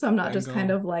mind. So I'm not just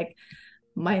kind of like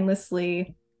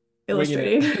mindlessly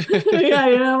illustrating.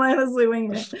 Mindlessly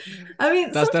winging it. I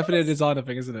mean, that's definitely a designer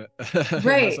thing, isn't it?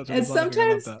 Right. And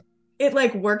sometimes it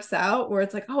like works out where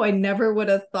it's like, oh, I never would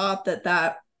have thought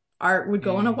that art would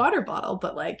go on a water bottle,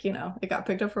 but like, it got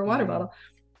picked up for a water bottle.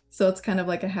 So it's kind of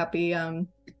like a happy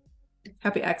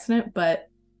accident. But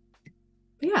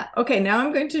yeah. Okay, now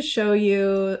I'm going to show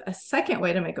you a second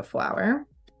way to make a flower.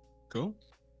 Cool.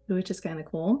 Which is kind of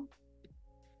cool.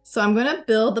 So I'm going to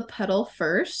build the petal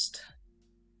first.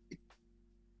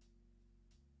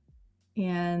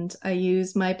 And I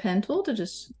use my pen tool to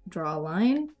just draw a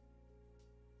line.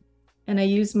 And I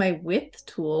use my width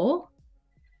tool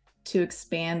to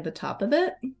expand the top of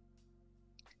it.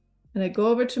 And I go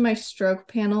over to my stroke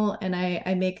panel and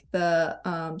I make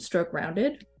the stroke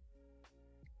rounded.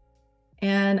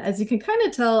 And as you can kind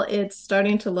of tell, it's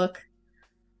starting to look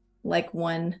like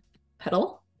one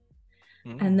petal.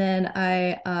 And then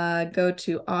I go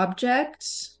to Object,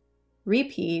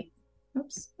 Repeat,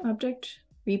 Object,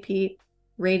 Repeat,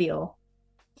 Radial.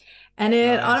 And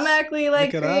it automatically like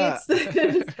creates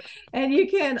this. And you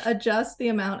can adjust the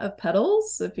amount of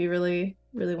petals if you really,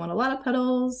 really want a lot of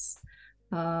petals.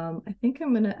 I think I'm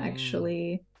going to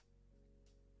actually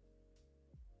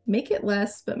make it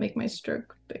less, but make my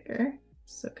stroke bigger.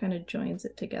 So it kind of joins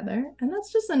it together. And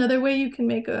that's just another way you can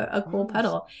make a cool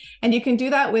petal. And you can do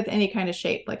that with any kind of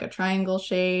shape, like a triangle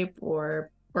shape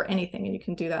or anything. And you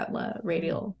can do that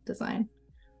radial design.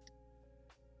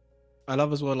 I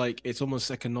love as well, like it's almost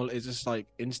second knowledge. It's just like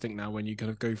instinct now when you kind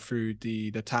of go through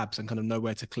the tabs and kind of know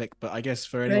where to click. But I guess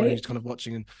for anyone who's kind of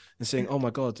watching and saying, oh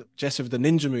my God, Jess with the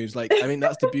ninja moves, like, I mean,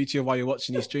 that's the beauty of why you're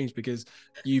watching these streams, because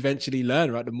you eventually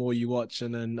learn, right? The more you watch,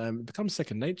 and then it becomes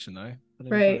second nature, no? In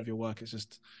front of your work,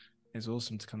 it's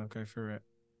awesome to kind of go through it.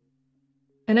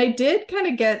 And I did kind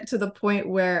of get to the point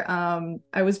where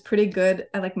I was pretty good.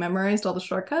 I like memorized all the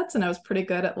shortcuts, and I was pretty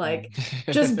good at like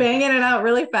just banging it out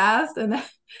really fast. And then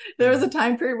there was a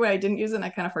time period where I didn't use it and I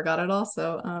kind of forgot it all.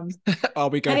 So I'll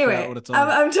be going anyway, all the time.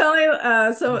 I'm telling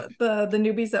you, so the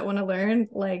newbies that want to learn,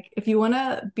 like if you want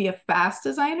to be a fast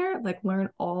designer, like learn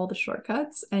all the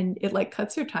shortcuts, and it like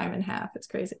cuts your time in half. It's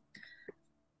crazy.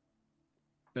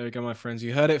 There we go, my friends.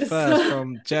 You heard it first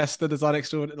from Jess, the design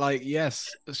extraordinary. Like,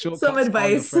 yes, shortcuts some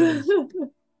advice. are your friends.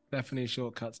 Definitely,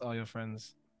 shortcuts are your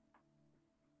friends.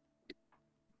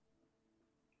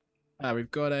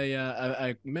 We've got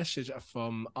a message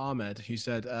from Ahmed who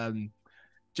said,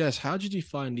 Jess, how did you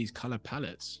find these color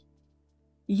palettes?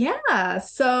 Yeah,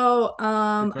 so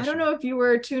I don't know if you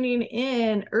were tuning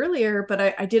in earlier, but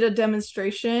I did a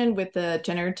demonstration with the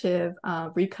Generative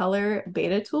Recolor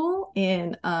Beta tool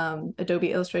in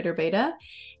Adobe Illustrator Beta,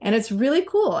 and it's really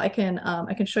cool. I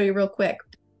can show you real quick.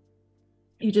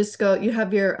 You just go, you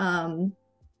have your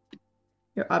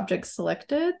object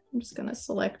selected. I'm just gonna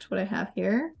select what I have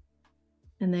here,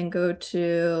 and then go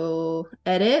to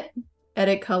Edit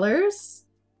Colors,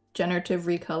 Generative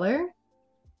Recolor.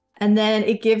 And then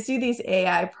it gives you these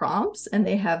AI prompts, and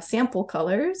they have sample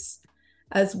colors,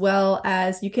 as well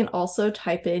as you can also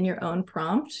type in your own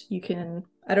prompt. You can,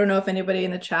 I don't know if anybody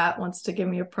in the chat wants to give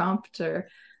me a prompt, or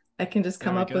I can just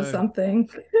come up with something.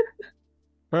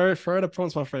 Throw the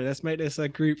prompts, my friend. Let's make this a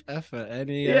group effort.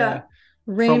 Any rainbow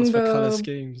prompts for color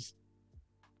schemes?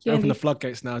 Open the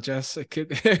floodgates now, Jess. It could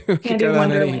Candy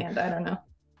Wonderland. I don't know.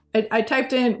 I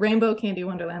typed in Rainbow Candy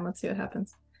Wonderland. Let's see what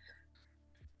happens.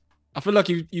 I feel like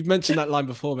you've mentioned that line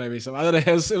before, maybe. So I don't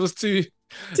know. It was too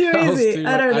easy.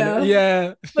 I don't know.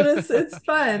 Yeah, but it's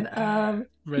fun.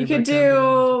 You could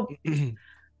do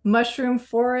mushroom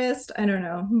forest. I don't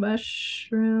know,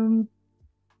 mushroom.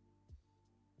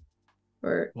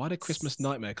 Or why did Christmas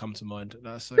Nightmare come to mind?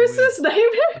 That's so Christmas weird.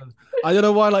 Nightmare. I don't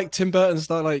know why, like Tim Burton's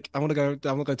like I want to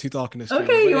go too dark in this.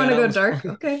 Okay, you want to go dark?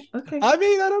 Okay. I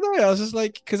mean, I don't know. I was just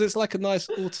like, because it's like a nice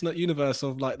alternate universe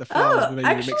of like the flowers. Oh,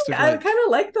 actually, mixed with, like... I kind of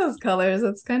like those colors.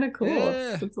 It's kind of cool.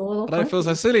 Yeah. It's a little. I don't feel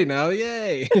so silly now.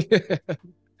 Yay!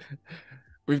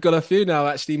 We've got a few now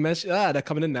actually. They're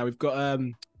coming in now. We've got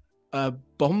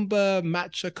Bomba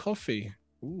Matcha Coffee.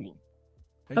 Ooh.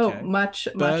 Okay. Oh,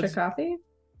 matcha coffee.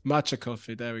 Matcha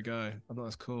coffee, there we go. I thought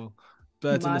that's cool.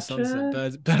 Birds in the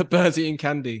sunset. Birds eating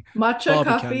candy. Matcha Barbie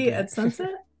coffee candy. At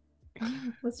sunset.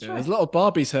 Let's try. There's a lot of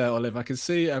Barbies here, Olive. I can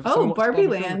see. Barbie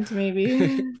Land,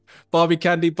 maybe. Barbie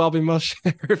candy, Barbie mush.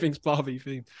 Everything's Barbie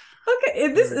themed. Okay,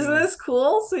 isn't this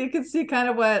cool? So you can see kind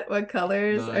of what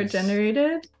colors are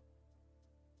generated.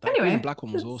 That green and black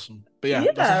one was awesome. But yeah,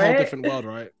 that's a whole different world,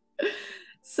 right?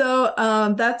 So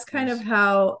that's kind of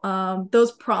how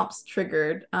those prompts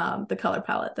triggered the color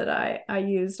palette that I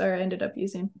used or ended up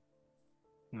using.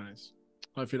 Nice.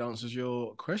 Hopefully that answers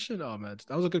your question, Ahmed.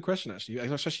 That was a good question, actually,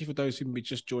 especially for those who maybe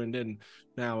just joined in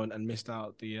now and missed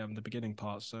out the beginning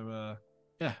part. So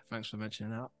yeah, thanks for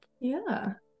mentioning that.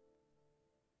 Yeah.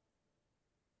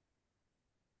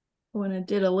 When I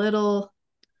did a little,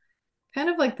 kind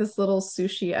of like this little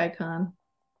sushi icon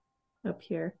up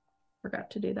here.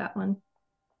 Forgot to do that one.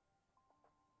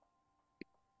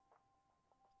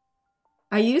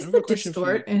 I use the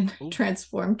distort and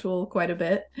transform tool quite a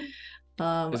bit.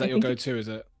 Is that your go-to, is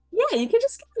it? Yeah, you can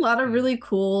just get a lot of really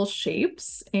cool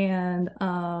shapes and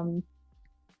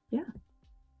yeah.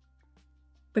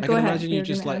 But I go can ahead. imagine you You're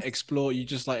just gonna like ask. explore, you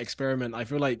just like experiment. I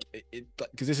feel like it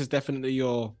because this is definitely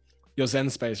your Zen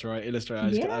space, right? Illustrator. I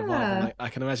just get that vibe, and Yeah. like I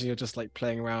can imagine you're just like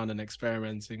playing around and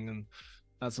experimenting, and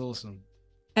that's awesome.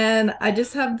 And I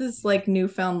just have this like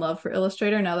newfound love for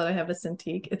Illustrator now that I have a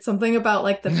Cintiq. It's something about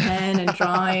like the pen and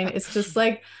drawing. It's just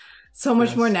like so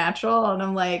much more Yes, natural. And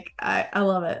I'm like, I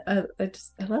love it.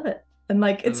 I love it. And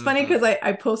like I it's love funny because that.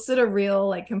 I posted a reel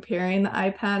like comparing the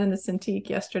iPad and the Cintiq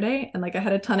yesterday. And like I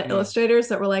had a ton of Mm. illustrators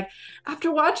that were like,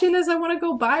 after watching this, I want to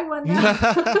go buy one now.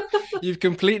 You've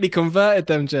completely converted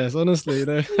them, Jess. Honestly, you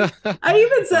know. I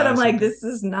even said, I'm That's all like, good. this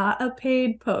is not a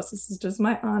paid post. This is just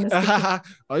my honest opinion.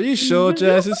 Are you sure,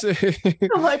 Jess?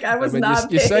 I'm like, I I was mean,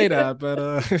 not you say paid. that,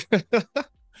 but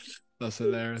that's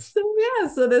hilarious. So yeah,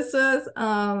 so this was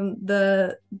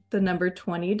the number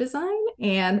 20 design,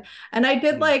 and I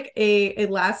did Mm. like a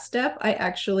last step. I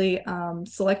actually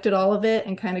selected all of it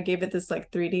and kind of gave it this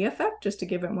like 3D effect just to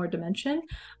give it more dimension.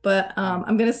 But Mm.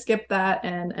 I'm gonna skip that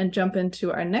and jump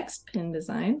into our next pin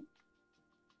design.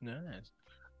 Nice.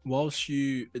 Whilst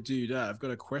you do that, I've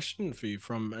got a question for you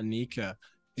from Anika,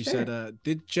 who said, Sure.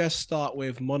 did Jess start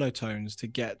with monotones to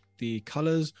get the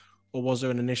colors, or was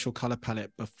there an initial color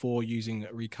palette before using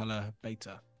Recolor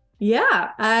Beta?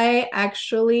 Yeah, I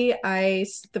actually I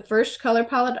the first color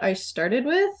palette I started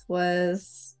with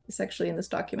was it's actually in this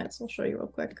document, so I'll show you real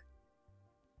quick.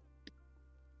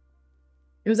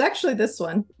 It was actually this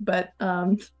one, but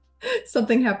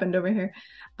something happened over here.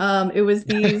 It was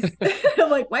these. I'm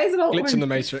like, why is it all Glitch in the orange?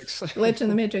 Matrix. Glitch in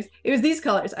the Matrix. It was these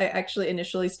colors I actually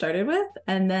initially started with,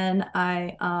 and then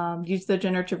I used the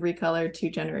generative recolor to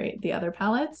generate the other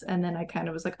palettes, and then I kind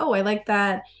of was like, oh, I like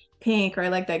that pink or I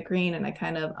like that green, and I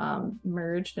kind of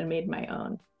merged and made my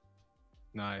own.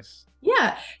 Nice.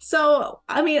 Yeah. So,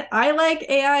 I mean, I like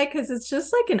AI because it's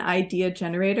just like an idea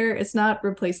generator. It's not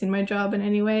replacing my job in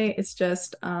any way. It's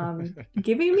just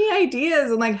giving me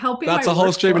ideas and like helping my That's a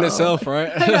whole stream in workflow. itself,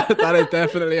 right? I know. That is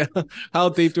definitely how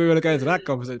deep do we want to go into that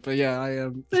conversation? But yeah, I I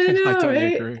I know, totally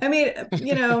right? agree. I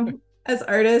mean, as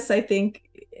artists, I think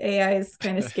AI is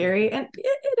kind of scary, and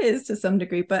it is to some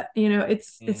degree, but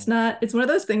it's Mm. not, it's one of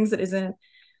those things that isn't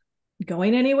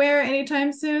going anywhere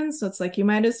anytime soon. So it's like you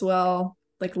might as well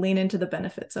like lean into the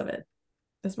benefits of it,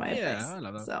 is my Yeah, advice. I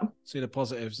love that. So See the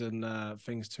positives and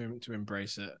things to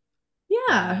embrace it.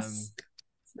 yes.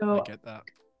 Um, I So get that.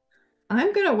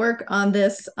 I'm gonna work on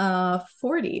this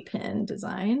 40 pin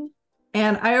design.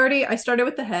 And I started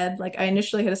with the head. Like I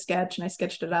initially had a sketch and I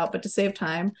sketched it out, but to save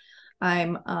time,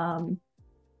 I'm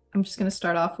just gonna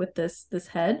start off with this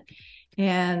head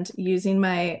and using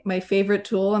my favorite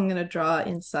tool, I'm gonna draw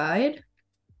inside.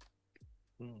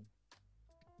 Mm.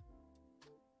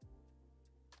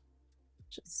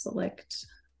 Just select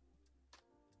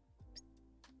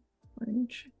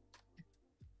orange.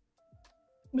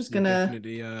 I'm just You've gonna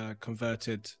definitely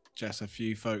converted, Jess, a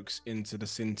few folks into the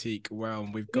Cintiq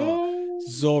realm. We've got yay.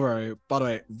 Zorro, by the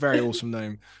way, very awesome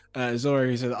name. Zorro,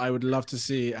 he said, I would love to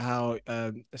see how,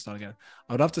 let's start again.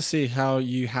 I would love to see how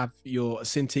you have your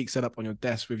Cintiq set up on your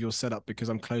desk with your setup because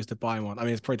I'm close to buying one. I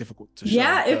mean, it's pretty difficult to show,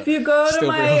 Yeah, if but you go to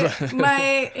still pretty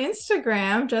my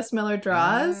Instagram, Jess Miller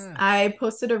Draws, Ah, I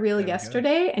posted a reel there we go.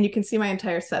 yesterday, and you can see my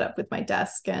entire setup with my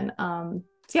desk. And so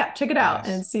yeah, check it out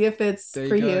and Nice. see if it's There you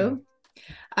for go. you.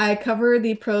 I cover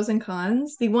the pros and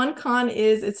cons. The one con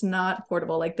is it's not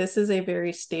portable. Like this is a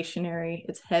very stationary.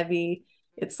 It's heavy.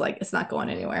 It's like it's not going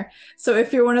Mm. anywhere. So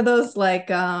if you're one of those like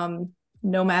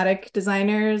nomadic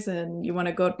designers and you want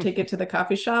to go take it to the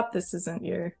coffee shop, this isn't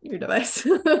your device.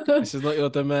 This is not your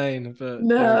domain, but there we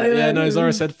No, go. Yeah, no, Zora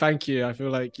yeah. said thank you. I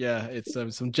feel like, yeah, it's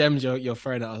some gems you're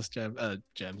throwing at us,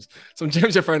 gems. Some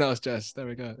gems you're throwing at us, Jess. There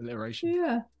we go. Alliteration.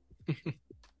 Yeah.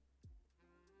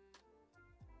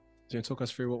 Do you want to talk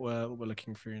us through what we're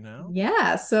looking through now?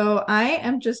 Yeah, so I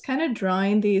am just kind of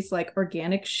drawing these like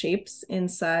organic shapes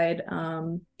inside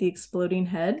the exploding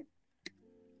head.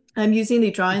 I'm using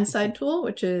the draw inside tool,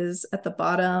 which is at the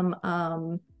bottom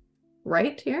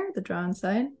right here, the draw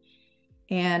inside.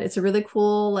 And it's a really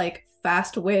cool, like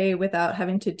fast way without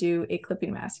having to do a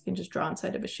clipping mask. You can just draw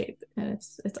inside of a shape and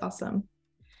it's awesome.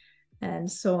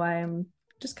 And so I'm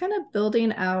just kind of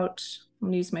building out, I'm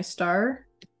gonna use my star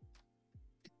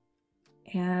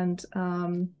and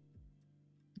kind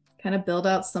of build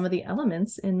out some of the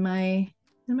elements in my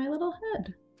little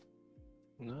head.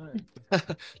 No.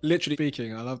 Literally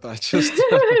speaking, I love that. Just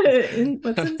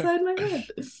What's inside my head?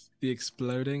 the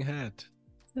exploding head.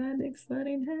 That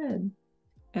exploding head.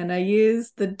 And I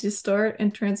use the distort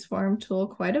and transform tool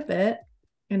quite a bit.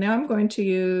 And now I'm going to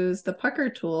use the pucker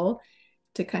tool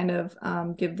to kind of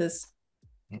give this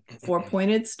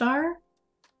 4-pointed star.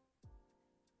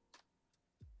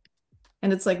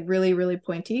 And it's like really, really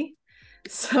pointy.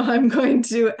 So I'm going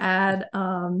to add,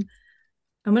 I'm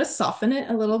going to soften it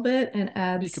a little bit and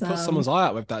add You could put someone's eye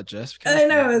out with that, Jess. I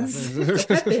know, it's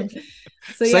a weapon.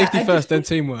 So Safety yeah, first, then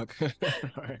teamwork.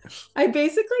 I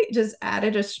basically just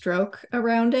added a stroke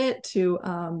around it to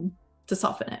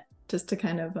soften it, just to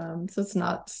kind of so it's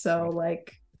not so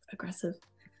like aggressive.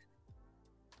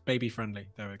 Baby friendly.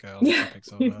 There we go. On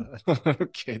the topics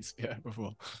of kids, yeah,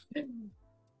 before.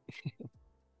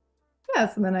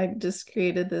 Yes, and then I just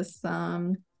created this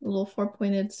little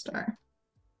 4-pointed star.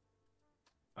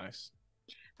 Nice.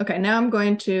 Okay, now I'm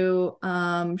going to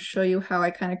show you how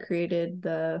I kind of created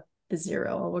the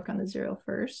 0. I'll work on the 0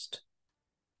 first.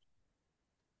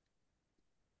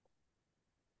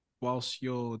 Whilst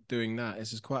you're doing that,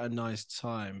 this is quite a nice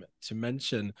time to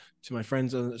mention to my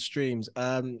friends on the streams.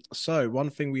 So one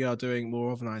thing we are doing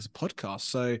more often is a podcast.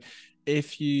 So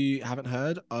if you haven't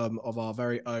heard of our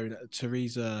very own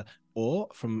Teresa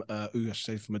from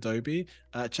Adobe,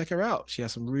 check her out. She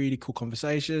has some really cool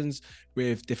conversations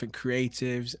with different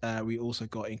creatives. We also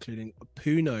got including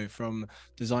Puno from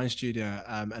Design Studio,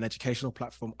 an educational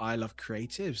platform. I Love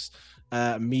Creatives,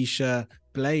 Misha,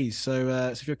 Blaze. So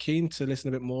if you're keen to listen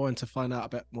a bit more and to find out a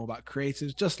bit more about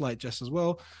creatives, just like Jess as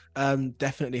well,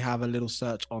 definitely have a little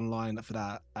search online for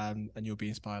that, and you'll be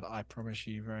inspired. I promise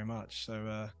you very much.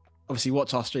 So obviously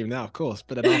watch our stream now, of course,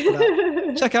 but then after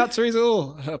that, check out Teresa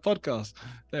Hall podcast.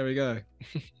 There we go.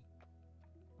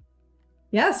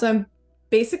 Yeah, so I'm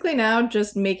basically now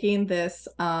just making this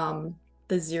the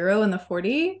 0 and the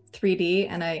 40 3D,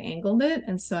 and I angled it,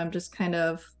 and so I'm just kind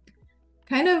of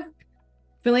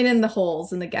filling in the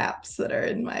holes and the gaps that are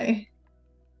in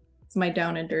it's my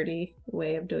down and dirty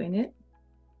way of doing it.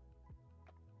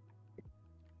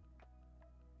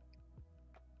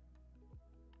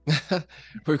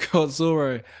 We've got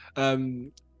Zoro.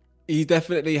 He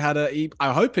definitely had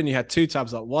I'm hoping you had 2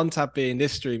 tabs up. One tab being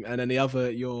this stream, and then the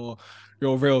other your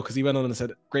reel, because he went on and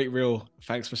said, "Great reel.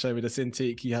 Thanks for showing me the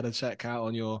Cintiq." You had to check out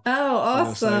on your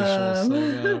awesome.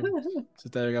 So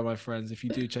there we go, my friends. If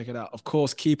you do check it out, of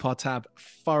course, keep our tab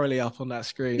thoroughly up on that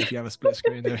screen. If you have a split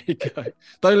screen, there you go.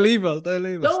 Don't leave us. Don't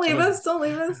leave us. Don't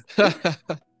leave us.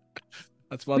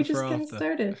 That's one for after. We just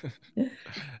getting started.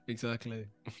 Exactly.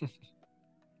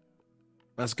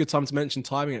 That's a good time to mention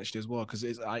timing actually as well, because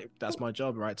that's my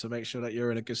job, right, to make sure that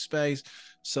you're in a good space.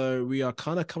 So we are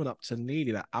kind of coming up to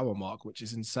nearly that hour mark, which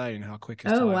is insane how quick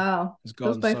time has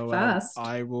gone. Goes by fast.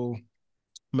 I will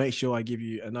make sure I give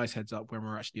you a nice heads up when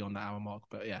we're actually on the hour mark,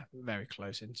 but yeah, very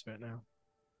close into it now.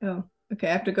 Oh, okay.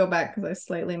 I have to go back because I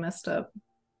slightly messed up.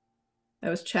 I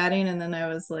was chatting and then I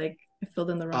was like, I filled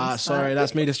in the wrong spot. Sorry,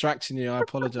 that's me distracting you. I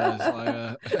apologize.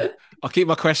 I'll keep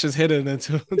my questions hidden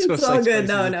until it's all good.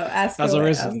 No, ask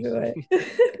away.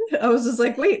 I was just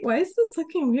like, wait, why is this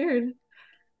looking weird?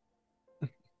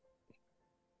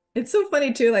 It's so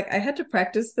funny too. Like I had to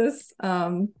practice this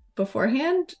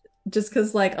beforehand, just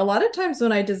because like a lot of times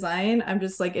when I design, I'm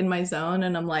just like in my zone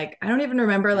and I'm like, I don't even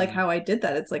remember like how I did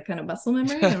that. It's like kind of muscle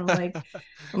memory. And I'm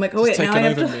like, oh wait, now I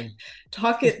have to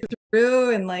talk it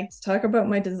through and like talk about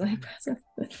my design process.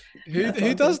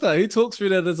 Who does that? Who talks through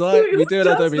their design? We do it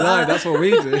at Adobe Live. That's what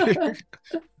we do.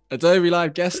 Adobe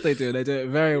Live guests, they do it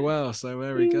very well. So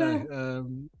there we go.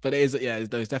 But it is,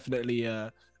 there's definitely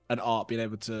an art being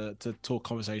able to talk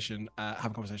conversation,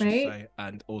 have conversations today,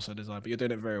 and also design. But you're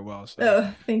doing it very well. So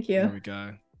thank you.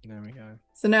 There we go.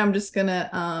 So now I'm just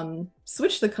gonna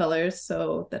switch the colors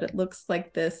so that it looks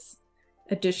like this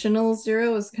additional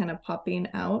 0 is kind of popping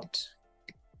out.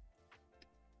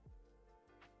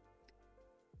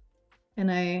 And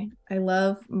I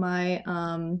love my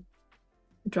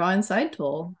draw inside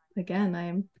tool.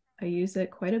 Again, I use it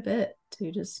quite a bit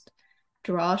to just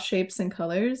draw shapes and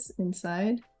colors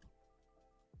inside.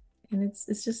 And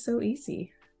it's just so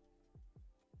easy.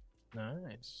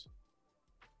 Nice.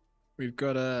 We've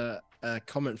got a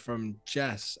comment from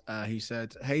Jess. He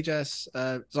said, "Hey Jess."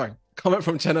 Comment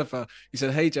from Jennifer. He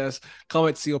said, "Hey Jess, can't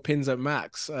wait to see your pins at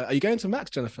Max." Are you going to Max,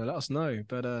 Jennifer? Let us know.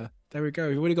 But there we go.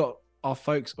 We've already got our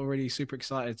folks already super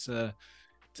excited to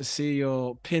see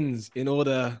your pins in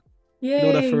order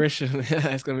fruition. Yeah,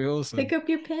 it's gonna be awesome. Pick up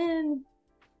your pin.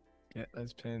 Get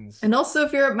those pins. And also,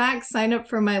 if you're at Max, sign up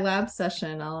for my lab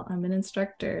session. I'm an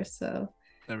instructor, so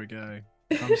there we go.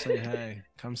 Come say hey.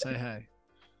 Come say hey.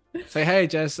 Say hey,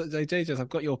 Jess. Say Jess, I've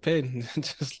got your pin.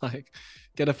 Just like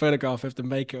get a photograph of the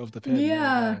maker of the pin.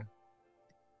 Yeah.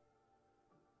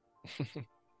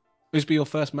 This be your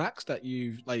first Max that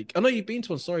you've like? I know you've been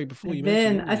to one. Sorry, before you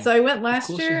mentioned. So I went last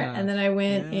year, and then I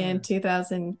went in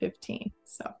 2015.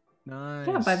 So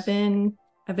Yeah, but Nice.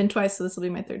 I've been twice, so this will be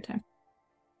my third time.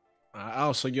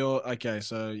 Oh, so you're okay.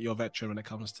 So you're a veteran when it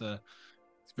comes to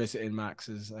visiting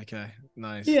Max's. Okay,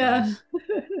 nice, Yeah. nice.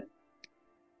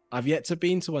 I've yet to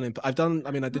been to one in. I've done.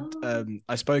 I mean, I did. Oh,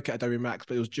 I spoke at Adobe MAX,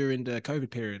 but it was during the COVID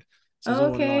period, so it was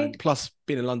all okay. online. Plus,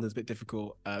 being in London is a bit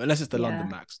difficult, unless it's the London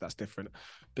Yeah. Max. That's different.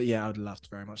 But yeah, I would love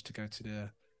very much to go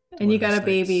to And one you in the got a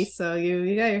baby, States. so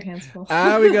you got your hands full.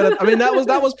 Ah, we got it. I mean, that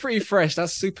was pretty fresh.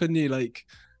 That's super new. Like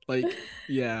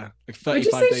yeah, like Would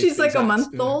you 35 say days to she's be like a exact. month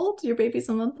Yeah. old? Your baby's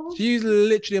a month old? She's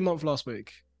literally a month last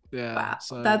week. Yeah, Wow,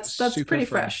 so that's super pretty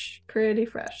fresh. fresh. Pretty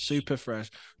fresh. Super fresh.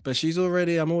 But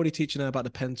I'm already teaching her about the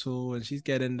pen tool and she's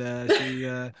getting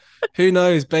there. Who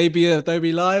knows, baby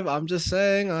Adobe Live. I'm just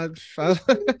saying, it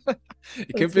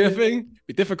could That's be a amazing. thing.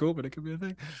 Be difficult, but it could be a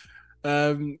thing.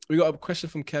 We got a question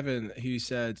from Kevin who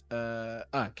said,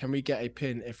 can we get a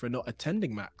pin if we're not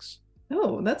attending Max?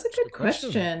 Oh, that's a That's a good good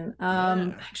question. question.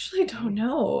 Yeah. Actually don't Ooh.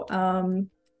 know.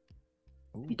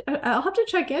 Ooh. I'll have to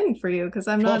check in for you because Plot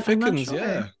I'm not thickens, sure.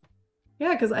 yeah.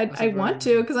 Yeah, because That's a I very want good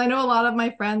to one. because I know a lot of my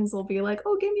friends will be like,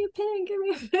 "Oh, give me a pin, give me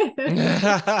a pin."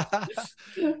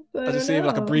 So I I just don't see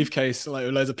like a know. briefcase, like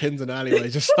with loads of pins in the alleyway.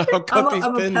 Just like, I've got these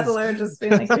I'm a pins. peddler just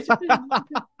being like, "Here's your pin."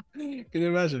 Can you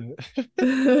imagine?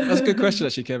 That's a good question, Yeah,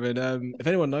 actually, Kevin. If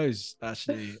anyone knows,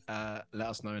 actually, let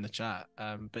us know in the chat.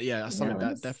 But yeah, that's something that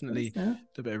let us definitely know.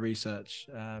 do a bit of research.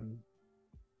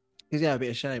 Because yeah, a bit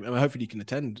of shame. I mean, hopefully you can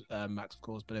attend Max, of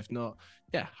course. But if not,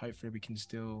 yeah, hopefully you can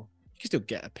still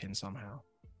get a pin somehow.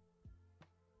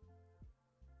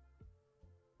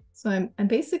 So I'm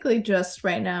basically just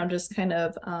right now just kind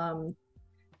of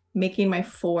making my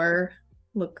four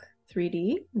look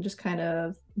 3D. I'm just kind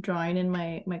of drawing in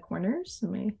my corners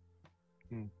and my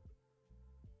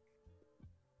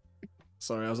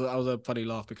Sorry, I was a funny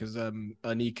laugh because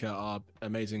Anika, our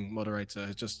amazing moderator,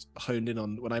 has just honed in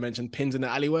on when I mentioned pins in the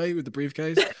alleyway with the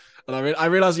briefcase, and I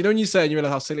realized, you know, when you say it, and you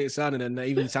realize how silly it sounded, and it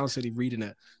even sounds silly reading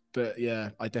it. But yeah,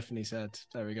 I definitely said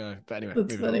there we go. But anyway, That's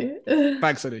moving on. funny.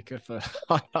 Thanks, Anika, for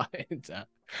highlighting that.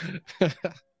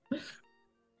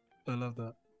 I love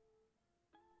that.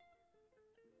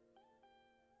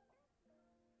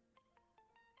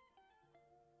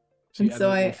 So you And add a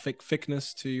so bit more I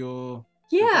thickness to your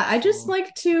yeah, I graph, just or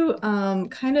like to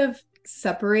kind of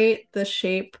separate the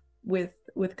shape with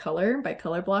color by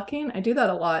color blocking. I do that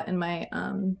a lot in my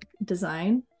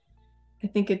design. I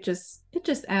think it just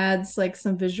adds like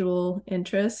some visual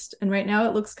interest. And right now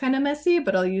it looks kind of messy,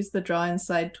 but I'll use the draw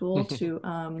inside tool to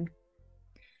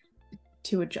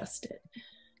adjust it.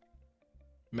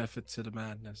 method to the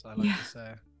madness, I like Yeah. to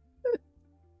say.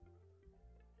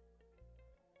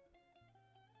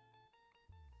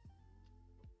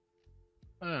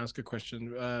 Oh, that's a good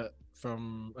question.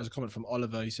 From as a comment from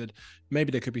Oliver, he said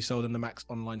maybe they could be sold in the Max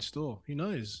online store. Who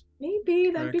knows? Maybe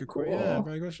that'd Very be good. Yeah, cool.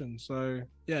 very good question. So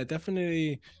yeah,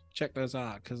 definitely check those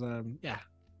out because yeah,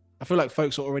 I feel like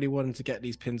folks are already wanting to get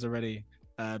these pins already.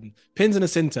 Pins in a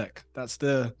Syntec. That's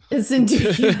the It's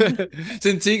indeed, yeah.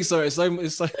 Cintiq. Sorry, I'm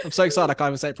so excited I can't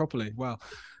even say it properly. Wow,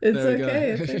 It's there we go.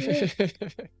 okay. It's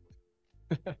okay.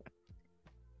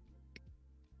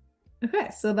 Okay,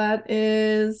 so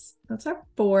that's our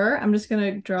four. I'm just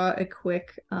gonna draw a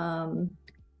quick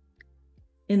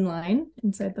inline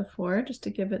inside the four just to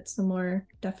give it some more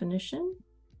definition.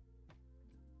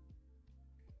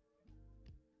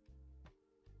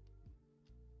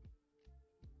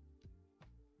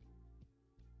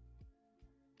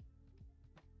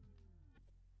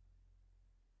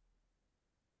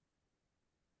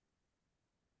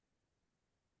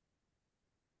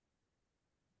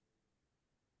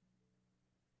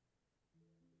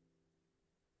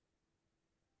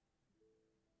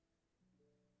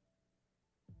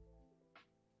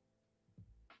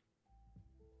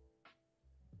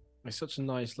 It's such a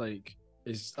nice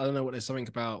is I don't know what there's something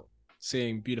about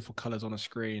seeing beautiful colors on a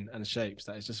screen and shapes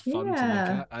that is just fun to look Yeah.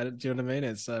 at. Do you know what I mean?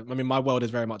 It's I mean my world is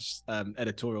very much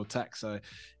editorial tech, so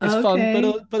it's fun,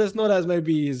 Okay. but it's not as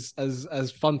maybe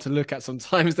as fun to look at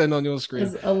sometimes than on your screen.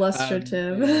 As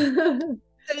illustrative.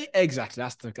 Yeah, exactly.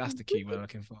 That's the key we're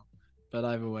looking for. But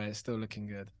either way, it's still looking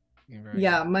good. Looking very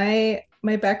Yeah, good.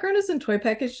 my background is in toy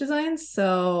package design,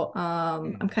 so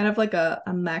I'm Mm, kind of like a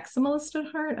maximalist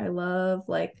at heart. I love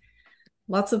like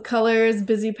lots of colors,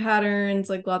 busy patterns,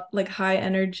 like high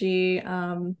energy,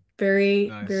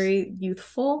 nice. very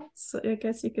youthful, so I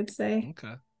guess you could say.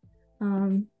 Okay.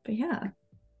 But yeah.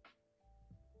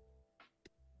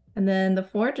 And then the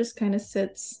four just kind of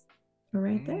sits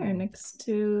right there Mm, next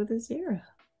to the zero.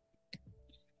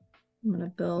 I'm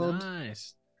gonna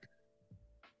nice.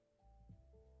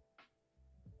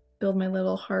 build my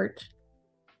little heart.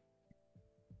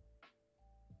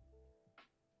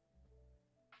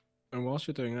 whilst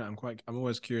you're doing that, I'm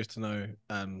always curious to know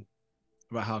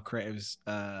about how creatives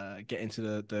get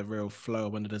into the real flow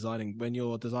when they're designing. When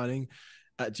you're designing,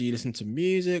 do you listen to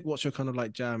music? What's your kind of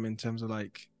like jam in terms of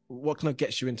like what kind of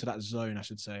gets you into that zone, I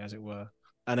should say, as it were?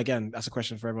 And again, that's a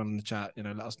question for everyone in the chat. You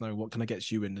know, let us know what kind of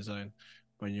gets you in the zone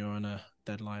when you're on a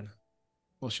deadline.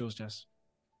 What's yours, Jess?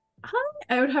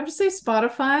 I would have to say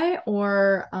Spotify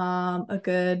or a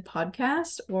good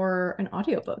podcast or an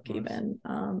audiobook even.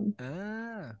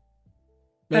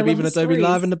 Maybe even Adobe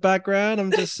Live in the stories. background. I'm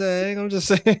just saying.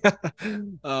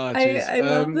 Oh, jeez. I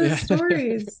love the Yeah.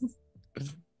 stories.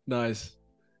 Nice.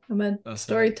 I'm a That's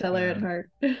storyteller at heart.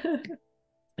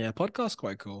 Yeah, podcast's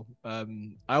quite cool. I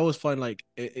always find like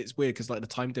it's weird because like the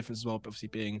time difference as well, obviously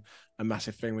being a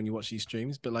massive thing when you watch these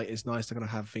streams, but like it's nice to kind of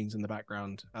have things in the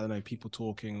background. I don't know, people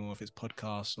talking, or if it's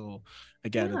podcasts, or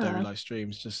again, Adobe live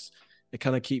streams. Just it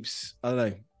kind of keeps, I don't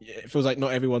know, it feels like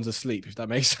not everyone's asleep, if that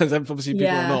makes sense. Obviously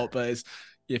people are not, but it's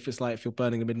if it's like if you're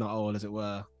burning the midnight oil, as it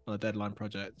were, on a deadline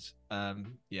project,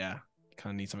 yeah, you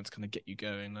kind of need something to kind of get you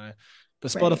going.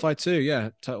 But Spotify too, yeah,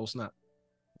 total snap.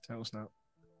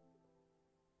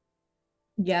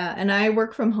 Yeah, and I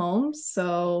work from home,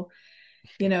 so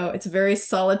you know, it's very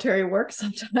solitary work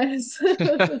sometimes.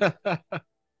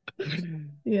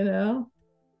 You know.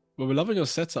 Well, we're loving your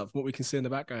setup. What we can see in the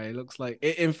background, it looks like.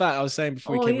 In fact, I was saying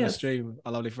before we came on the stream,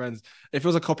 our lovely friends, if it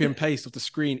was a copy and paste of the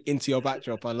screen into your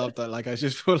backdrop, I love that. Like, I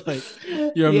just feel like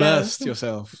you immersed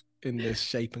yourself in this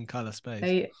shape and color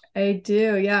space. I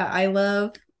do. Yeah, I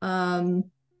love.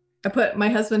 My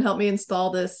husband helped me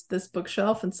install this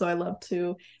bookshelf, and so I love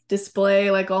to display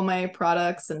like all my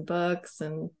products and books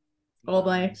and all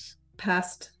my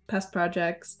past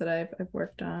projects that I've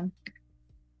worked on.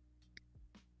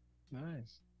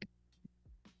 Nice.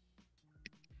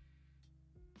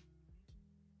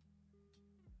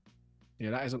 Yeah,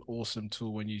 that is an awesome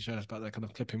tool when you showed us about that kind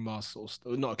of clipping mask, or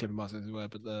not a clipping mask as it were,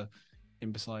 but the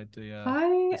in beside the.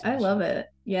 I love it.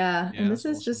 Yeah, and this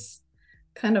is awesome. Just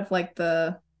kind of like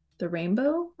the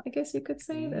rainbow, I guess you could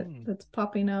say, that's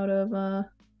popping out of.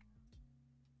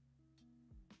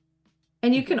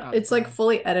 And you can, it's like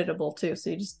fully editable too. So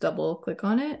you just double click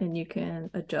on it and you can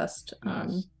adjust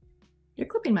your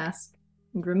clipping mask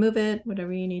and remove it,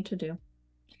 whatever you need to do.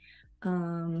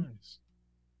 Nice.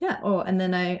 Yeah. Oh, and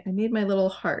then I made my little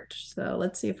heart. So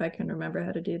let's see if I can remember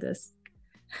how to do this.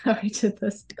 How I did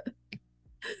this.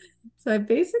 So I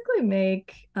basically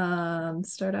make,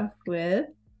 start off with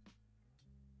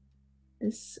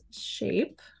this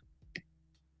shape.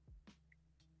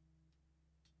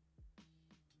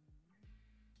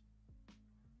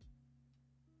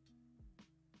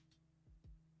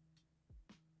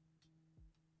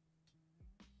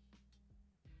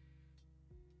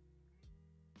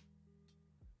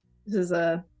 This is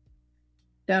a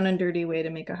down and dirty way to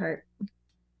make a heart.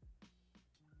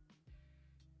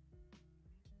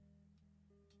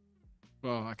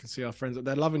 Well, I can see our friends,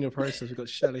 they're loving your process. We've got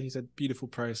Shelly, he said beautiful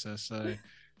process. So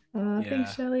yeah.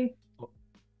 Thanks, Shelly.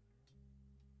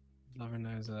 Loving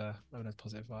those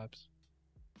positive vibes.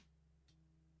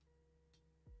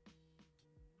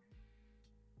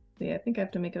 Yeah, I think I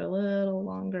have to make it a little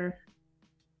longer.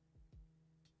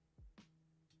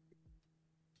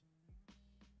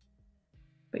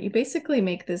 But you basically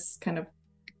make this kind of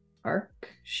arc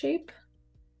shape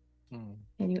and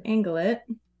you angle it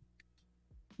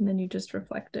and then you just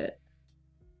reflect it.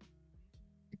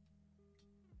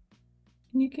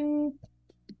 And you can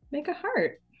make a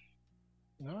heart.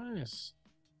 Nice.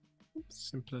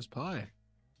 Simple as pie.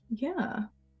 Yeah.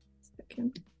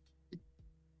 And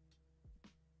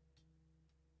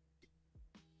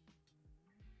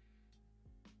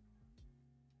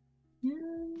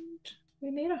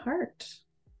we made a heart.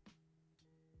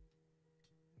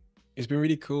 It's been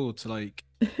really cool to like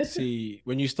see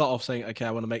when you start off saying, okay,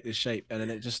 I want to make this shape, and then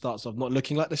it just starts off not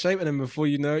looking like the shape, and then before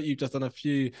you know it, you've just done a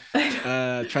few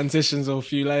transitions or a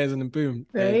few layers, and then boom,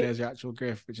 there's your actual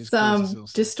griff, which is cool.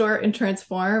 Distort and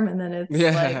transform, and then it's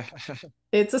like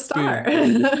it's a star.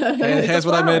 Here's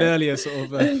what I made earlier,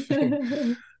 sort of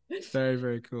thing. Very,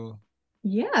 very cool.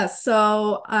 Yeah,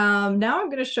 so now I'm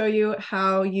going to show you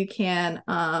how you can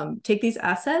take these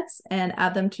assets and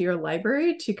add them to your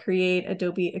library to create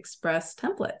Adobe Express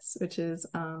templates, which is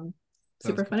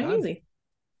super fun and easy.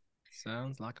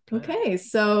 Sounds like a plan. Okay,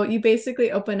 so you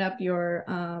basically open up your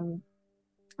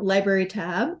library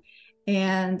tab,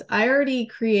 and I already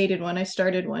created one. I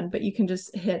started one, but you can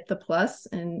just hit the plus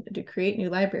and do create new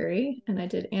library, and I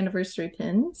did anniversary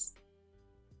pins.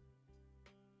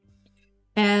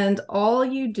 And all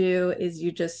you do is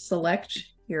you just select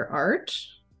your art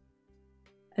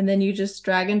and then you just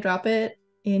drag and drop it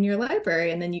in your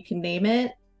library, and then you can name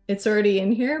it. it's already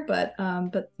in here, but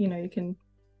you know, you can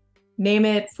name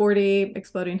it 40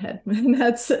 exploding head, and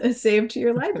that's saved to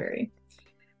your library.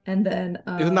 And then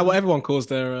isn't that what everyone calls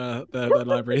their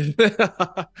library? I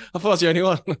thought I was the only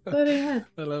one. exploding head.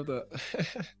 I love that.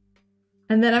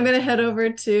 And then I'm going to head over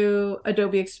to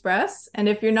Adobe Express. And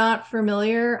if you're not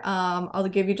familiar, I'll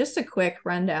give you just a quick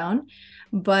rundown.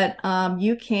 But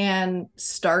you can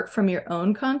start from your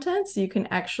own content. So you can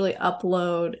actually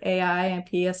upload AI and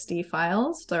PSD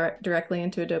files directly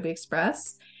into Adobe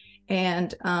Express.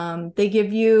 And they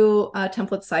give you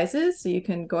template sizes. So you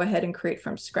can go ahead and create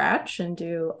from scratch and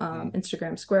do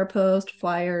Instagram square post,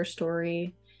 flyer,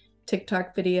 story,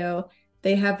 TikTok video.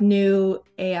 They have new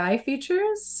AI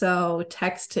features, so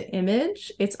text to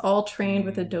image. It's all trained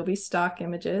with Adobe stock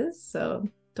images, so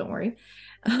don't worry.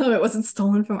 It wasn't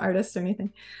stolen from artists or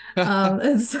anything.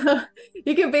 And so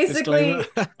you can basically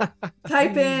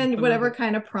type in whatever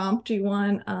kind of prompt you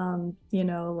want, you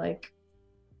know, like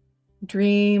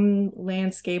dream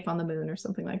landscape on the moon or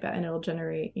something like that, and it'll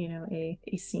generate, you know,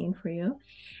 a scene for you.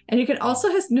 And you can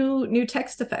also has new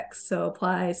text effects, so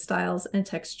apply styles and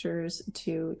textures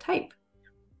to type.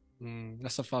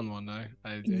 That's a fun one though.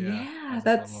 Yeah,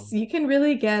 that's you can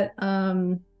really get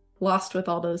lost with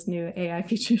all those new AI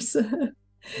features.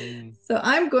 So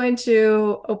I'm going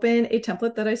to open a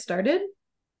template that I started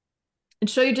and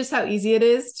show you just how easy it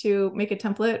is to make a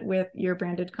template with your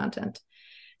branded content.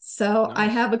 So nice. I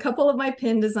have a couple of my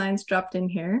pin designs dropped in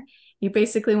here. You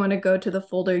basically want to go to the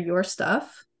folder Your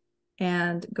Stuff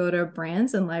and go to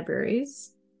Brands and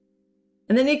Libraries.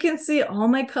 And then you can see all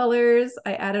my colors.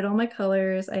 I added all my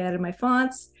colors. I added my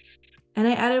fonts and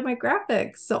I added my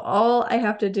graphics. So all I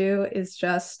have to do is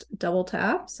just double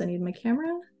tap. So I need my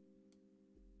camera.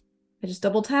 I just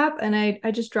double tap and I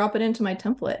just drop it into my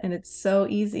template, and it's so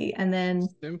easy. And then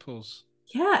simples.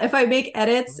 Yeah, if I make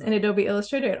edits in Adobe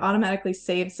Illustrator, it automatically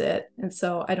saves it. And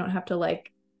so I don't have to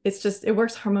like, it's just, it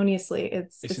works harmoniously.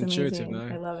 It's intuitive, amazing.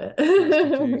 no? I love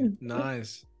it.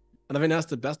 Nice. And I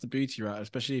think that's the beauty, right?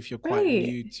 Especially if you're quite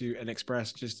new to an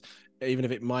Express, just even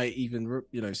if it might even,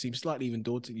 you know, seem slightly even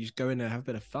daunting, you just go in there and have a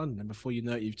bit of fun. And before you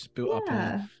know it, you've just built up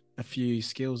a few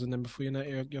skills. And then before you know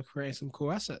it, you're creating some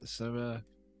cool assets. So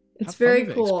it's very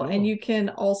cool. And you can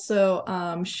also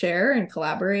share and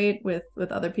collaborate with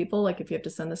other people. Like if you have to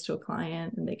send this to a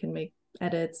client and they can make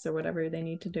edits or whatever they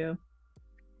need to do.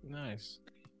 Nice.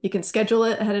 You can schedule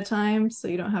it ahead of time, so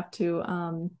you don't have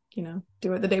to you know,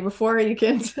 do it the day before. You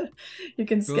can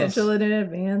schedule it in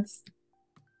advance.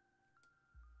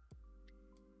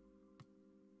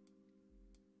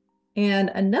 And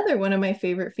another one of my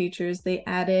favorite features, they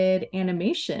added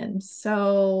animation.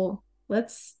 So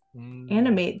let's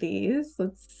animate these.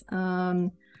 Let's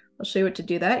I'll show you what to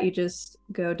do that. You just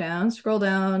go down, scroll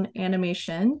down,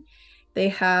 animation. They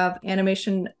have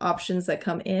animation options that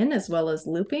come in as well as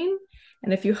looping.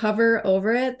 And if you hover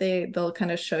over it, they'll kind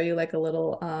of show you like a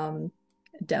little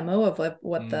demo of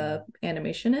what the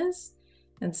animation is.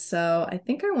 And so I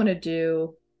think I want to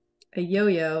do a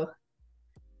yo-yo,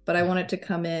 but I want it to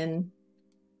come in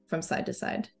from side to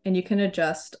side. And you can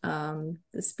adjust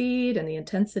the speed and the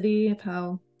intensity of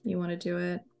how you want to do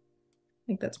it. I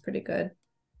think that's pretty good.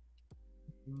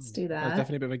 Let's do that. That's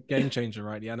definitely a bit of a game changer,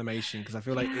 right? The animation, because I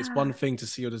feel like it's one thing to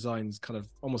see your designs kind of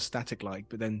almost static like,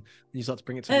 but then when you start to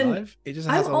bring it to life, it just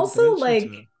has I'm also like,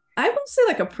 I'm mostly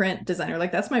like a print designer,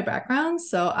 like that's my background.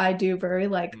 So I do very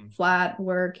like flat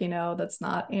work, you know, that's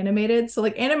not animated. So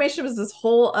like animation was this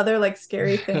whole other like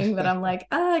scary thing that I'm like,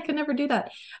 I could never do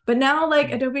that. But now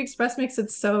like Adobe Express makes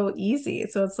it so easy.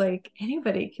 So it's like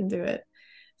anybody can do it.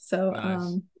 So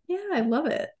yeah, I love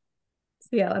it. So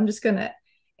yeah, I'm just gonna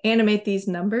animate these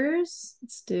numbers.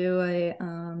 Let's do a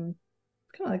kind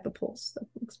of like the pulse. That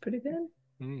looks pretty good.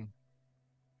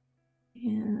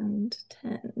 And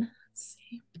 10. Let's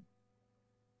see.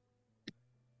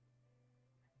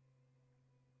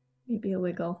 Maybe a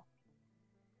wiggle.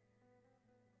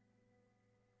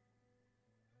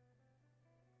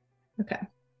 Okay.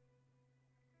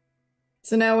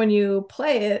 So now when you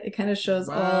play it, it kind of shows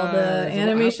all the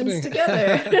animations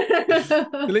together.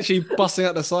 You're literally busting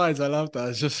out the sides. I love that.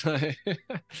 It's just like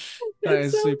that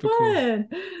is so super fun.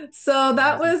 Cool. So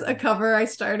that was a cover I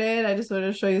started. I just wanted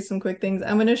to show you some quick things.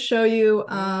 I'm going to show you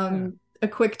a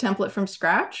quick template from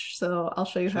scratch. So I'll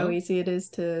show you how easy it is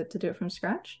to do it from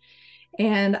scratch.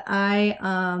 And I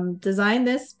designed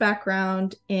this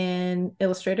background in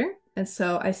Illustrator. And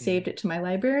so I saved it to my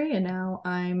library, and now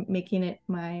I'm making it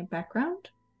my background.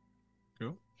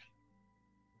 Cool.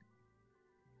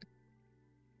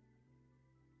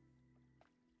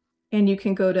 And you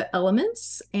can go to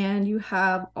Elements, and you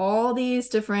have all these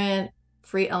different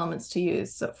free elements to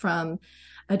use. So from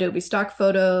Adobe stock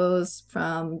photos,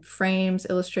 from frames,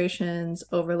 illustrations,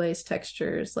 overlays,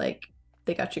 textures. Like,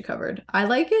 they got you covered. I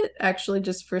like it actually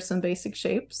just for some basic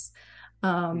shapes. So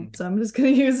I'm just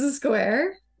going to use a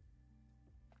square.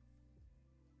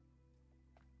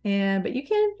 But you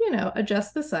can, you know,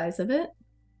 adjust the size of it.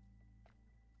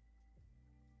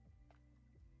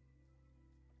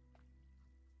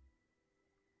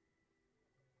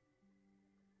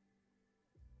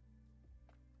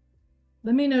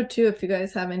 Let me know too if you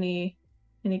guys have any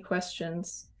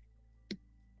questions.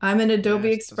 I'm an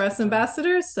Adobe Express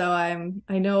ambassador, so I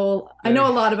know a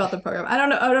lot about the program. I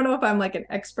don't know if I'm like an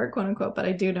expert, quote unquote, but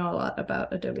I do know a lot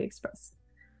about Adobe Express.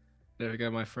 There we go,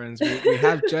 my friends. We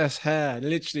have Jess here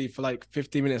literally for like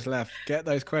 15 minutes left. Get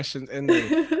those questions in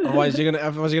there. Otherwise you're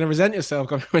gonna resent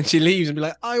yourself when she leaves and be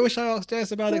like, I wish I asked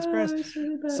Jess about Express.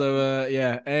 So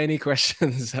yeah, any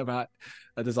questions about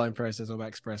a design process or about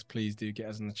Express, please do get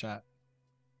us in the chat.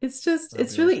 It's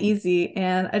really awesome. Easy,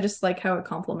 and I just like how it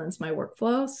complements my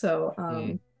workflow.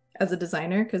 So as a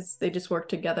designer, because they just work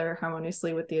together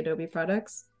harmoniously with the Adobe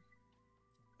products.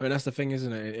 I mean, that's the thing,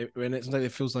 isn't it? When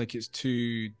it feels like it's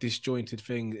two disjointed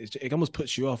things, it almost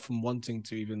puts you off from wanting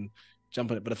to even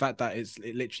jump on it. But the fact that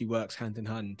it literally works hand in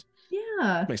hand,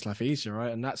 yeah, makes life easier,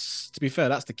 right? And that's, to be fair,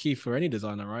 that's the key for any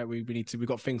designer, right? We've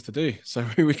got things to do, so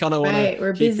we kind of want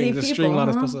to keep things as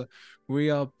streamlined as possible. We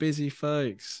are busy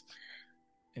folks,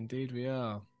 indeed we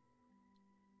are.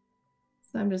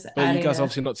 So I'm just. But you guys are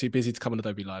obviously not too busy to come on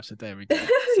Adobe Live, so there we go.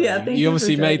 So yeah, you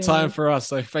obviously made time for us,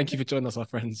 so thank you for joining us, our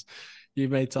friends. You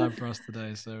made time for us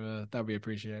today, so that we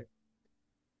appreciate.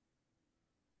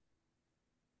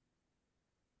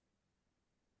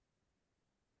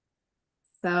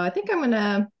 So I think I'm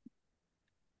gonna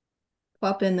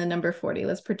plop in the number 40.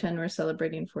 Let's pretend we're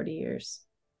celebrating 40 years.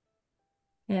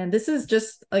 And this is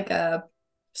just like a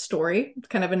story,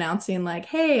 kind of announcing like,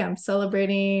 hey, I'm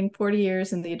celebrating 40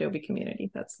 years in the Adobe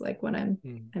community. That's like what I'm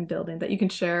building, that you can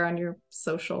share on your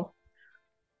social.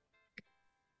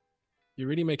 You're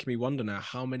really making me wonder now,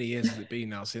 how many years has it been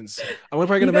now since I'm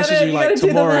probably going to message you like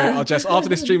tomorrow or Jess, after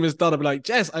this stream is done, I'll be like,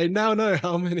 Jess, I now know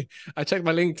how many. I checked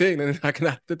my LinkedIn and I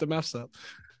can did the maths up.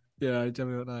 Yeah, I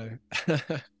generally don't know.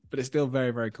 But it's still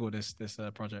very, very cool, this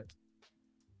project.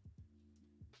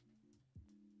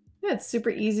 Yeah, it's super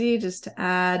easy just to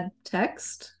add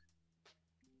text.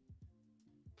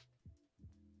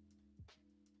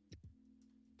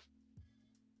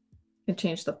 You can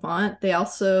change the font. They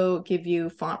also give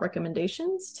you font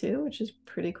recommendations too, which is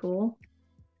pretty cool.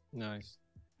 Nice.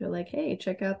 They're like, hey,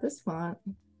 check out this font.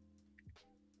 You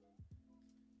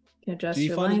can adjust Do you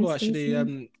your find as well, spacing.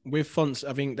 actually, with fonts,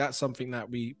 I think that's something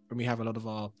that when we have a lot of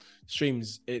our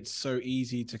streams, it's so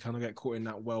easy to kind of get caught in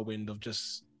that whirlwind of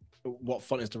just what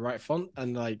font is the right font.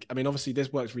 And like, I mean, obviously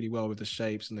this works really well with the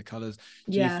shapes and the colors.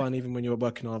 Do you find even when you're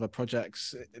working on other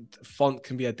projects, font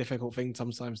can be a difficult thing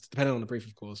sometimes, depending on the brief,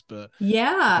 of course, but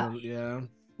yeah,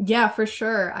 for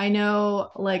sure. I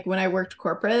know, like when I worked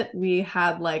corporate, we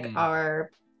had like our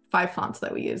 5 fonts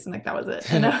that we used, and like that was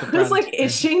it. And I was like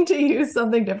itching to use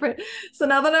something different. So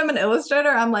now that I'm an illustrator,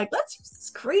 I'm like, let's use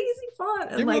this crazy font.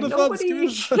 And like nobody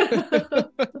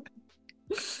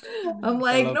I'm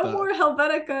like, no more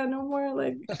Helvetica, no more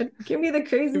like, give me the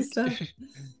crazy stuff.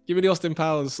 Give me the Austin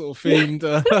Powers sort of themed.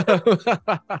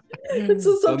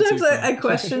 So sometimes I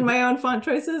question my own font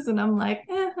choices, and I'm like,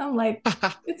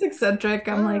 it's eccentric.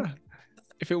 I'm like,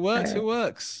 if it works, it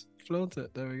works. Flaunt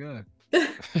it. There we go.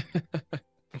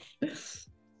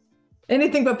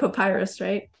 Anything but papyrus,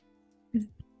 right?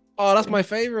 Oh, that's my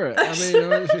favorite. I mean,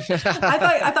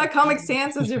 I thought Comic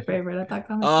Sans was your favorite. I thought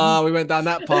Comic Sans. We went down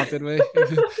that path, didn't we?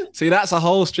 See, that's a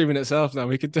whole stream in itself. Now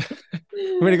we could do.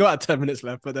 We only got 10 minutes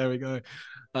left, but there we go.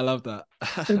 I love that.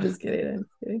 I'm just kidding.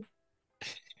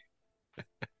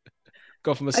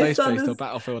 Go from a safe space to a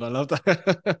battlefield. I love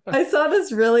that. I saw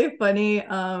this really funny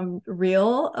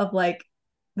reel of like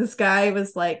this guy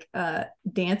was like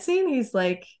dancing. He's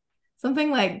like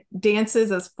something like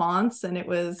dances as fonts, and it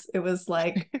was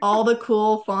like all the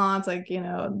cool fonts, like, you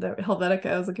know, the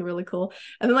Helvetica was looking really cool,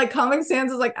 and then like Comic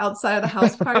Sans was like outside of the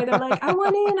house party. They're like, I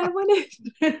want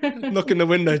in. Knocking the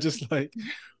window, just like,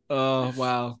 oh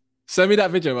wow. Send me that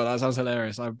video, but that sounds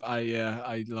hilarious.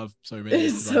 I love so many.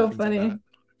 It's so funny. Like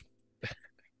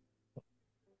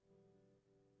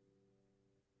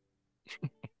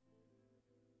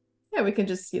yeah, we can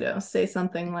just, you know, say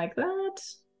something like that.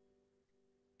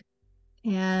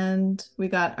 And we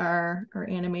got our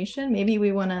animation. Maybe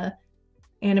we want to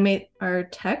animate our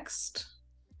text.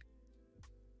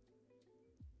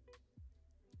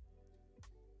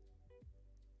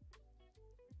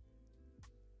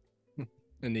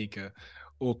 Anika,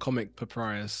 or comic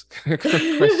papyrus?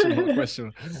 Question mark,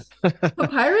 question mark.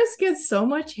 Papyrus gets so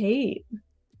much hate.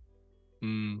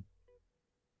 Mm.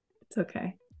 It's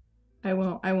okay. I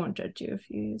won't judge you if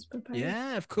you use papyrus.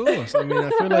 Yeah, of course. I mean, I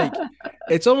feel like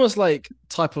it's almost like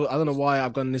type of, I don't know why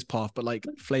I've gone this path, but like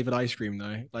flavored ice cream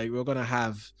though. Like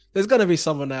there's gonna be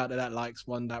someone out there that likes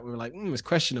one that we're like, it's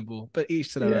questionable, but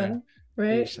each to their own.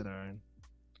 Right. Each to their own.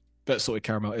 But salted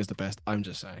caramel is the best. I'm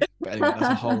just saying. But anyway,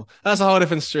 that's a whole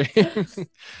different stream.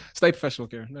 Stay professional,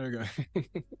 Kieran. There we go.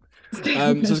 So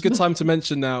it's a good time to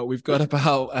mention now. We've got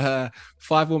about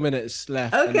 5 more minutes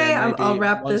left. Okay, I'll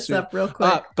wrap this up real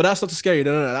quick. But that's not to scare you.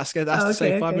 No. That's to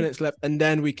say 5 okay. minutes left, and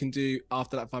then we can do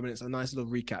after that 5 minutes a nice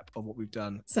little recap of what we've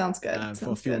done. Sounds good. For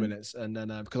a few minutes, and then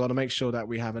because I want to make sure that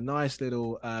we have a nice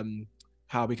little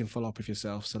how we can follow up with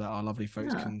yourself, so that our lovely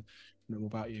folks can know more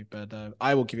about you. But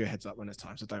I will give you a heads up when it's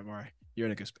time, so don't worry. You're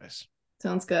in a good space.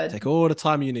 Sounds good. Take all the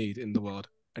time you need in the world,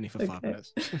 only for 5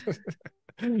 minutes.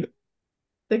 I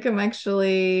think I'm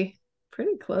actually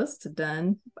pretty close to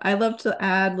done. I love to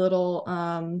add little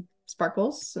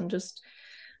sparkles and just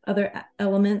other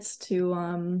elements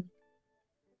to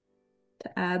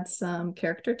add some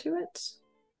character to it.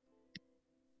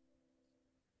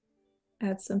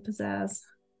 Add some pizzazz.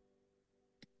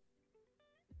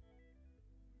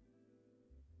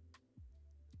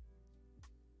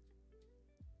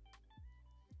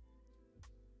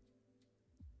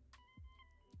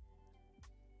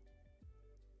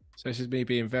 So this is me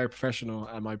being very professional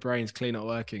and my brain's clearly not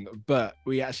working, but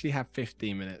we actually have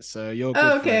 15 minutes. So you're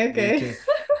good. Okay.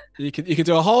 You can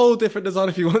do a whole different design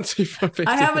if you want to.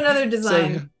 I have another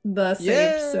design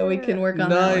saved, so we can work on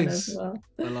that one as well.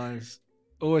 Nice.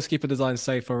 Always keep a design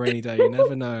safe for a rainy day. You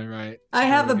never know, right? So I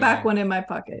have a back one in my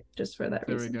pocket just for that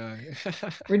reason. There we go.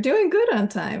 We're doing good on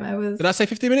time. Did I say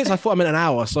 15 minutes? I thought I meant an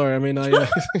hour. Sorry. I mean,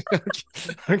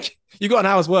 you got an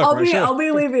hour's work. I'll be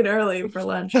leaving early for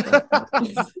lunch.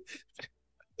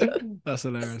 That's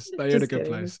hilarious. No, you're in a good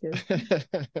place.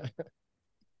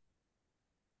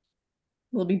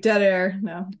 We'll be dead air.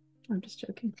 No, I'm just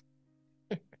joking.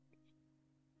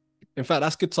 In fact,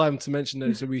 that's a good time to mention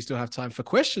that so we still have time for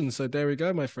questions. So there we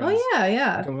go, my friends. Oh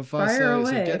yeah. Fire away,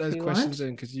 so get those questions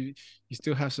in because you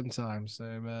still have some time.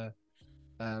 So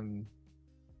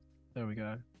there we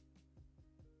go.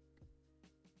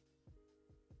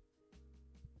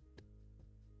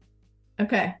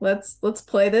 Okay, let's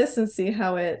play this and see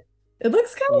how it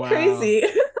looks kind of crazy.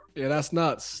 Yeah, that's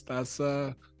nuts. That's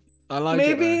I like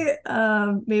it.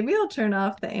 Maybe I'll turn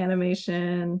off the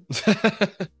animation.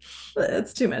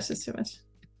 It's too much.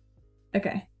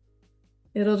 Okay.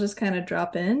 It'll just kind of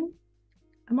drop in.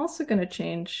 I'm also going to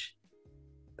change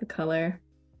the color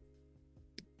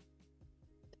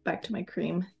back to my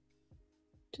cream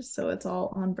just so it's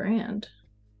all on brand.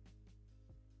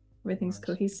 Everything's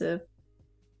cohesive.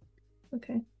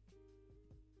 Okay.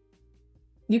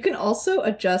 You can also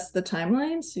adjust the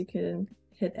timeline, so you can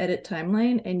hit edit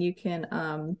timeline and you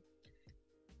can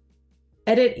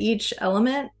edit each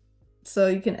element, so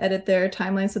you can edit their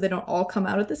timeline so they don't all come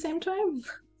out at the same time.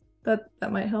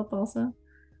 that might help also.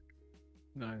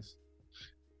 Nice.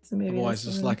 So maybe otherwise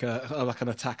just like an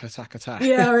attack.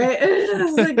 Yeah, right.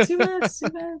 It's like too much.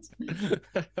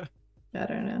 I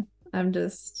don't know.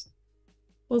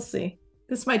 We'll see.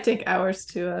 This might take hours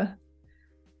to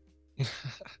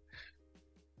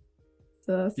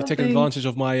So you're taking advantage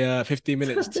of my 15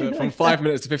 minutes from 5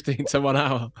 minutes to 15 to 1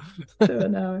 hour. To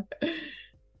an hour.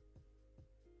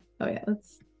 Oh yeah,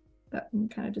 that one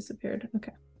kind of disappeared.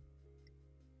 Okay.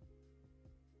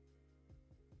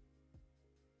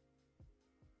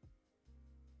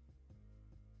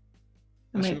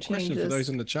 That's a good question for those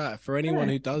in the chat. For anyone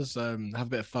who does have a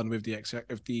bit of fun with the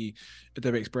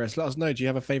Adobe Express, let us know. Do you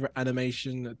have a favorite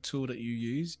animation tool that you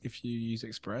use if you use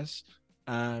Express?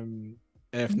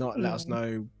 If not, let us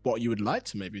know what you would like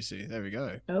to maybe see. There we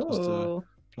go. Oh,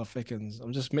 plot thickens.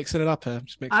 I'm just mixing it up here.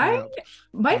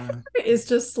 My favorite is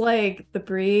just like the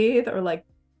breathe or like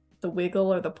the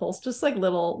wiggle or the pulse, just like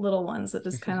little ones that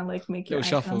just kind of like make your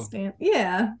icon stance.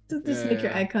 Yeah, just make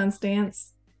your icon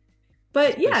stance.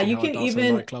 But yeah, you can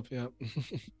even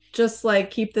just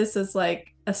like keep this as like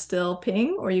a still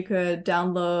ping, or you could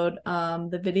download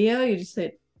the video. You just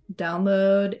hit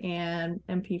download and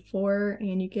MP4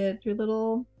 and you get your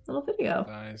little video.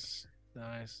 Nice.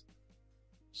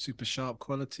 Super sharp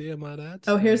quality, I might add.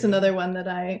 Oh, here's another one that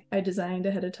I designed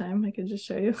ahead of time. I could just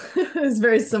show you. It's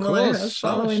very similar. I was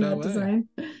following that design.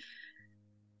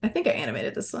 I think I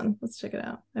animated this one. Let's check it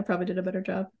out. I probably did a better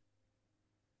job.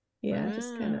 Yeah,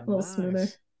 just kind of a little smoother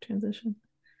transition.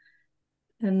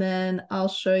 And then I'll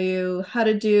show you how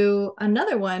to do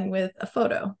another one with a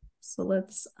photo. So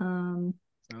let's so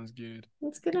Sounds good.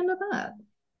 Let's get into that.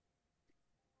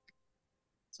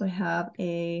 So I have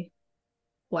a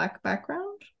black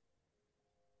background.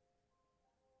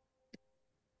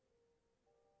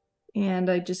 And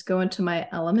I just go into my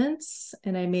elements,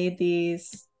 and I made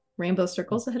these rainbow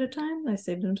circles ahead of time. I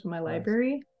saved them to my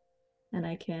library, and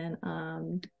I can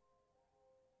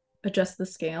adjust the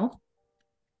scale.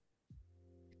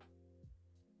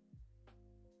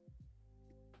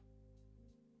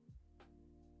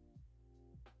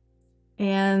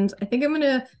 And I think I'm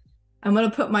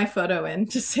gonna put my photo in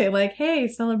to say like, hey,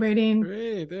 celebrating.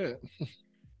 Really do it.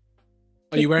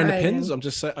 Are you wearing the pins? I'm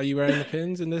just saying, are you wearing the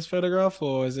pins in this photograph,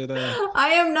 or is it a? I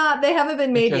am not. They haven't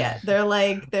been made Okay. yet. They're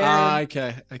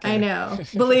okay. I know.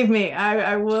 Believe me,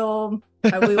 I will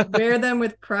wear them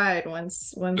with pride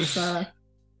once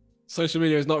social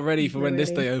media is not ready for when this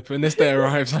day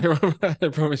arrives. I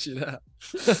promise you that.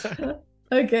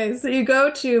 Okay, so you go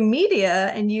to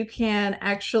media, and you can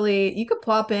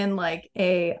plop in like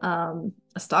a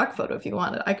stock photo if you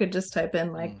wanted. I could just type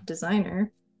in like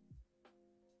designer,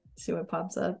 see what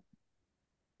pops up.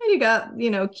 And you got,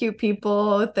 cute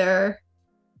people with their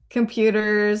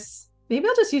computers. Maybe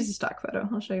I'll just use a stock photo.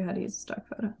 I'll show you how to use a stock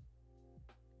photo.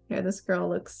 Here, this girl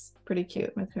looks pretty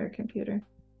cute with her computer.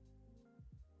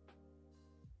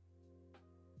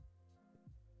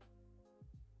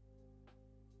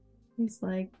 He's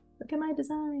like, look at my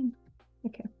design.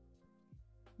 Okay.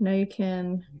 Now you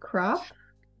can crop.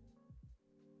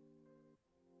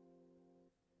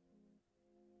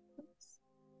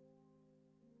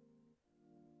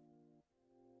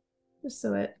 Just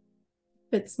so it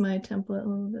fits my template a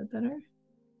little bit better.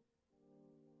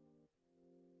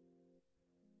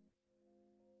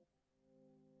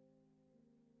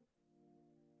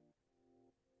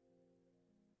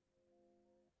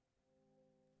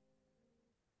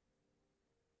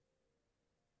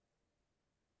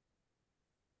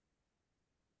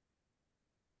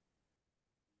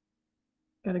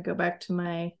 Got to go back to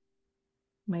my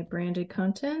branded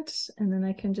content, and then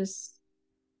I can just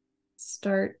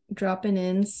start dropping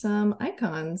in some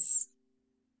icons.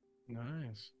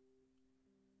 Nice.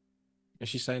 And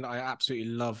she's saying, I absolutely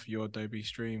love your Adobe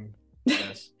stream.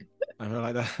 Yes. I feel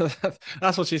like that.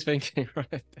 That's what she's thinking right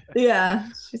there. Yeah.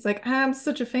 She's like, I'm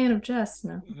such a fan of Jess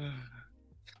now.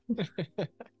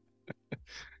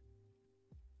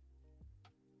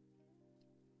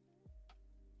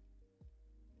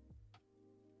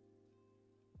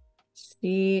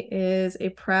 She is a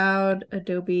proud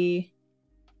Adobe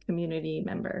community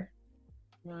member.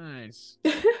 Nice.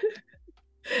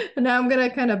 And now I'm gonna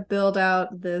kind of build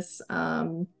out this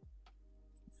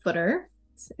footer.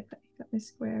 Let's see if I got my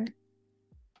square.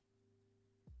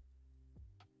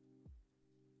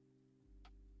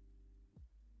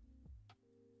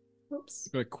 Oops.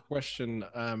 Got a question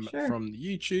Sure. from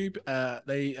YouTube. A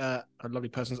lovely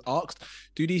person's asked,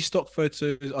 do these stock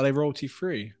photos, are they royalty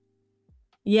free?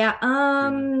 Yeah,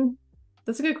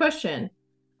 that's a good question.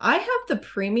 I have the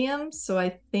premium, so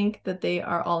I think that they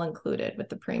are all included with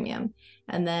the premium.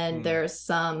 And then there's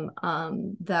some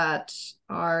that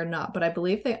are not, but I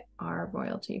believe they are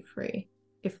royalty free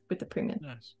with the premium.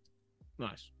 Nice.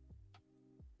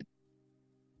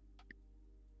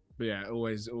 But yeah,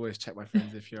 always check my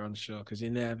friends if you're unsure, because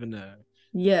you never know.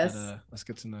 Yes. But, that's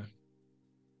good to know.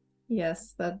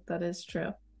 Yes, that is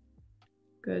true.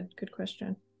 Good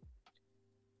question.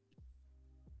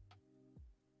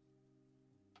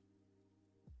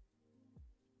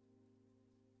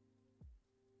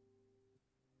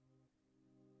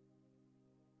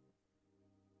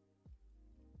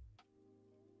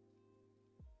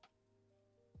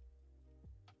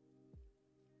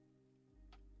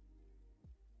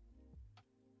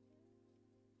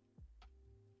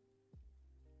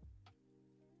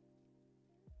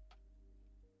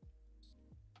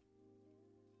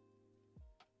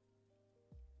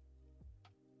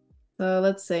 So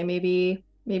let's say maybe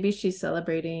she's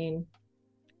celebrating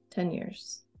 10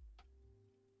 years.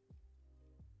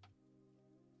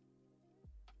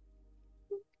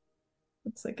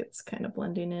 Looks like it's kind of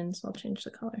blending in, so I'll change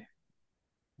the color.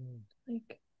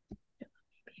 Like, yeah,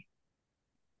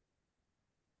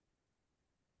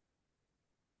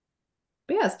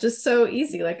 but yeah, it's just so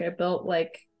easy. Like I built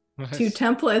like 2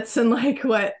 templates in like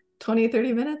what,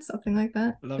 20-30 minutes, something like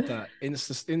that. I love that.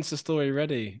 Insta story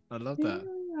ready. I love that.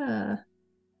 Yeah.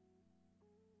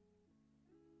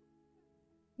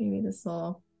 Maybe this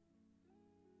will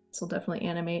definitely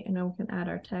animate, and then we can add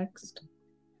our text.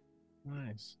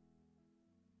 Nice.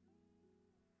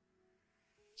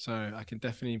 So I can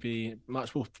definitely be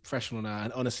much more professional now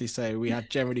and honestly say we have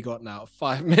generally got now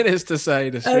 5 minutes to say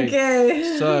the stream.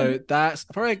 Okay. So that's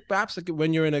probably perhaps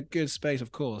when you're in a good space,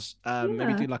 of course.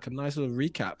 Maybe Yeah. do like a nice little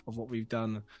recap of what we've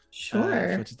done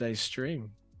Sure. for today's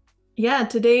stream. Yeah,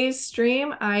 today's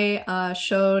stream, I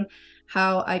showed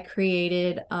how I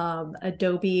created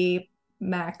Adobe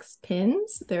MAX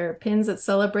pins. They're pins that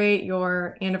celebrate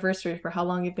your anniversary for how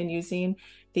long you've been using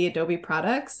the Adobe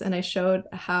products. And I showed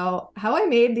how I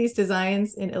made these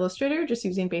designs in Illustrator just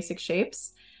using basic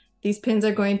shapes. These pins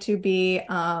are going to be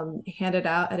handed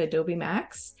out at Adobe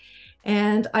MAX.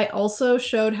 And I also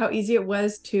showed how easy it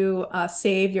was to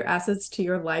save your assets to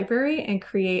your library and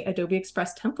create Adobe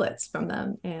Express templates from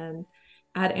them and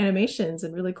add animations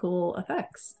and really cool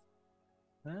effects.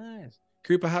 Nice.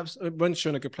 Could you perhaps, when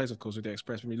shown a good place, of course, with the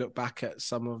Express, when we look back at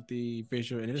some of the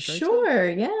visual in Illustrator? Sure,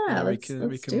 yeah, let's do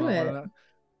it.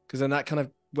 Because then that kind of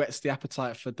whets the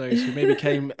appetite for those who maybe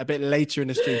came a bit later in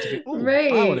the stream to think, oh, right.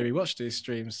 I want to rewatch these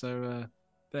streams. So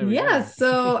there we go.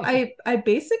 So I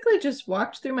basically just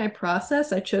walked through my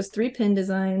process. I chose 3 pin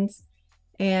designs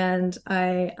and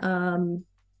I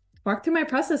walked through my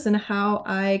process and how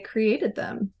I created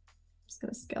them. I'm just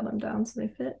going to scale them down so they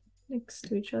fit next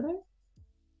to each other.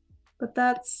 But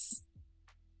that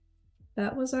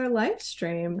was our live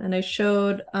stream. And I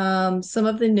showed some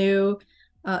of the new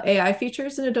AI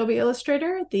features in Adobe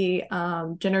Illustrator, the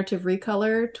Generative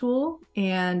Recolor tool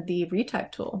and the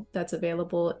Retype tool that's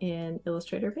available in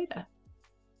Illustrator Beta.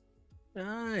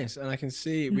 Nice. And I can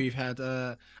see we've had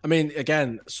I mean,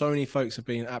 again, so many folks have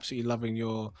been absolutely loving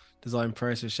your design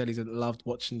process. Shelley's loved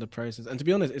watching the process, and to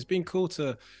be honest, it's been cool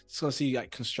to sort of see like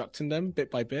constructing them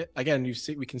bit by bit. Again,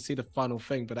 we can see the final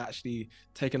thing, but actually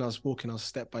walking us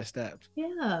step by step,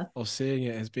 of seeing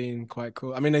it has been quite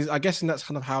cool. I mean, I guess that's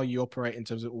kind of how you operate in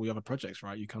terms of all your other projects,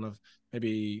 right? You kind of like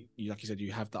you said,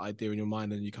 you have the idea in your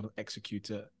mind and you kind of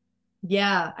execute it.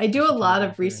 Yeah, I do a lot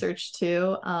of research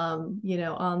too, you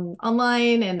know,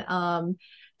 online and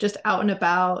just out and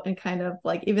about, and kind of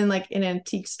like even like in an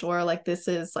antique store, like this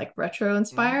is like retro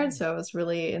inspired. So I was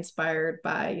really inspired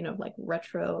by, you know, like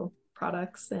retro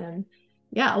products. And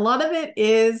yeah, a lot of it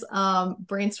is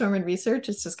brainstorm and research.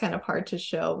 It's just kind of hard to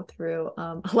show through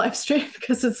a live stream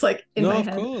because it's like in my head.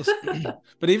 Of course.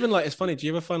 But even like, it's funny, do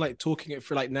you ever find like talking it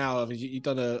through, like now you've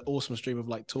done an awesome stream of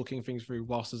like talking things through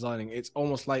whilst designing? It's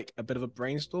almost like a bit of a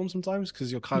brainstorm sometimes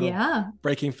because you're kind of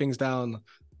breaking things down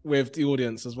with the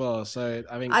audience as well. So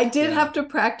I think I did have to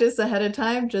practice ahead of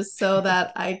time just so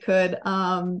that I could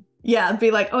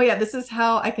be like, oh yeah, this is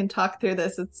how I can talk through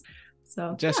this.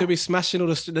 So Jess, you'll be smashing all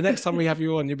the next time we have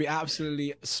you on, you'll be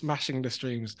absolutely smashing the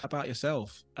streams. About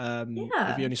yourself, if you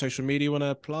have any social media you want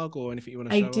to plug or anything you want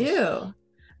to show us? I do.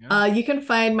 Yeah. You can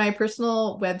find my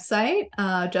personal website,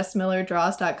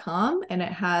 jessmillerdraws.com, and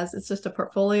it's just a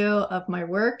portfolio of my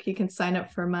work. You can sign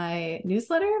up for my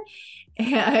newsletter.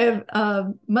 And I have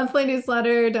a monthly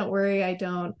newsletter. Don't worry, I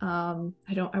won't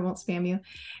spam you.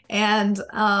 And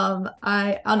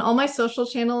I on all my social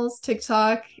channels,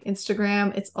 TikTok,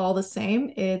 Instagram, it's all the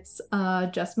same. It's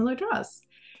Jess Miller Draws.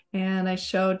 And I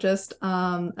show just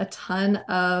a ton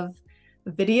of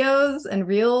videos and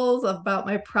reels about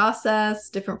my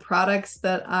process, different products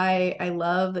that I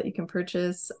love that you can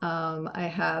purchase.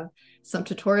 I have some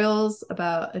tutorials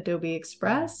about Adobe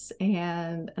Express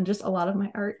and just a lot of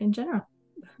my art in general.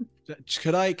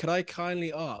 Could I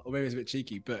kindly ask, or maybe it's a bit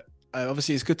cheeky, but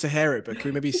obviously it's good to hear it, but can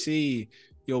we maybe see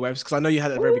your website? Because I know you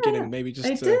had it at the very beginning, maybe just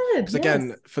because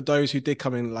again, for those who did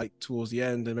come in like towards the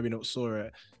end and maybe not saw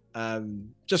it,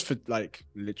 just for like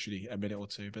literally a minute or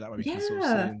two, but that way we can sort of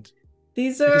see. And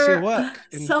these are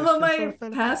some of my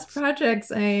past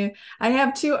projects. I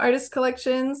have 2 artist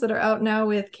collections that are out now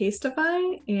with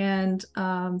Casetify, and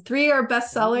 3 are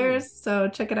bestsellers. So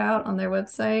check it out on their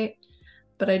website.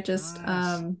 But I just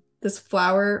this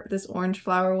orange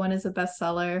flower one is a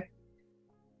bestseller.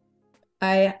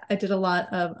 I did a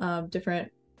lot of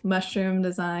different mushroom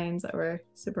designs that were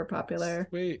super popular.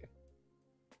 Sweet.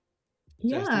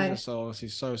 Yeah, Jess, these are so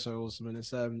obviously so awesome, and it's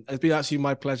been actually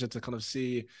my pleasure to kind of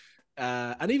see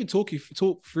and even talk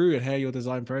through and hear your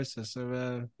design process.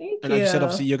 So Thank you. Like you said,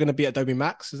 obviously you're going to be at Adobe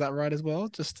MAX, is that right as well?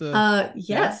 Just to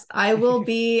yes, I will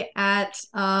be at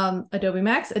Adobe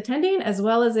MAX attending, as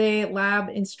well as a lab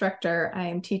instructor. I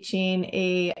am teaching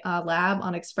a lab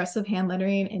on expressive hand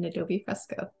lettering in Adobe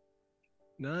Fresco.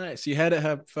 Nice. You heard it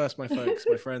here first, my folks,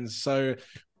 my friends. So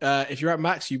if you're at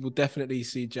Max, you will definitely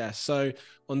see Jess. So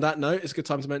on that note, it's a good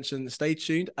time to mention, stay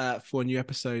tuned for a new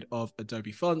episode of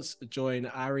Adobe Fonts. Join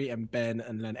Ari and Ben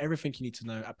and learn everything you need to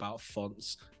know about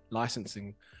fonts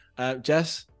licensing.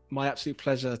 Jess, my absolute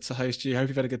pleasure to host you. Hope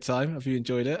you've had a good time. Have you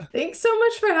enjoyed it? Thanks so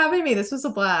much for having me. This was a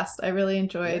blast. I really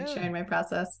enjoyed Yeah. sharing my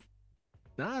process.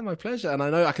 Nah, my pleasure. And I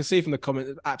know I can see from the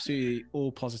comments, absolutely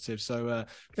all positive. So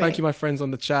thank you, my friends on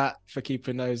the chat, for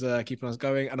keeping us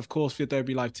going. And of course, for the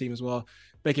Adobe Live team as well,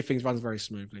 making things run very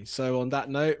smoothly. So on that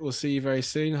note, we'll see you very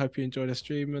soon. Hope you enjoy the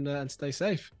stream and stay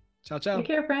safe. Ciao, ciao. Take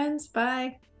care, friends.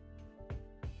 Bye.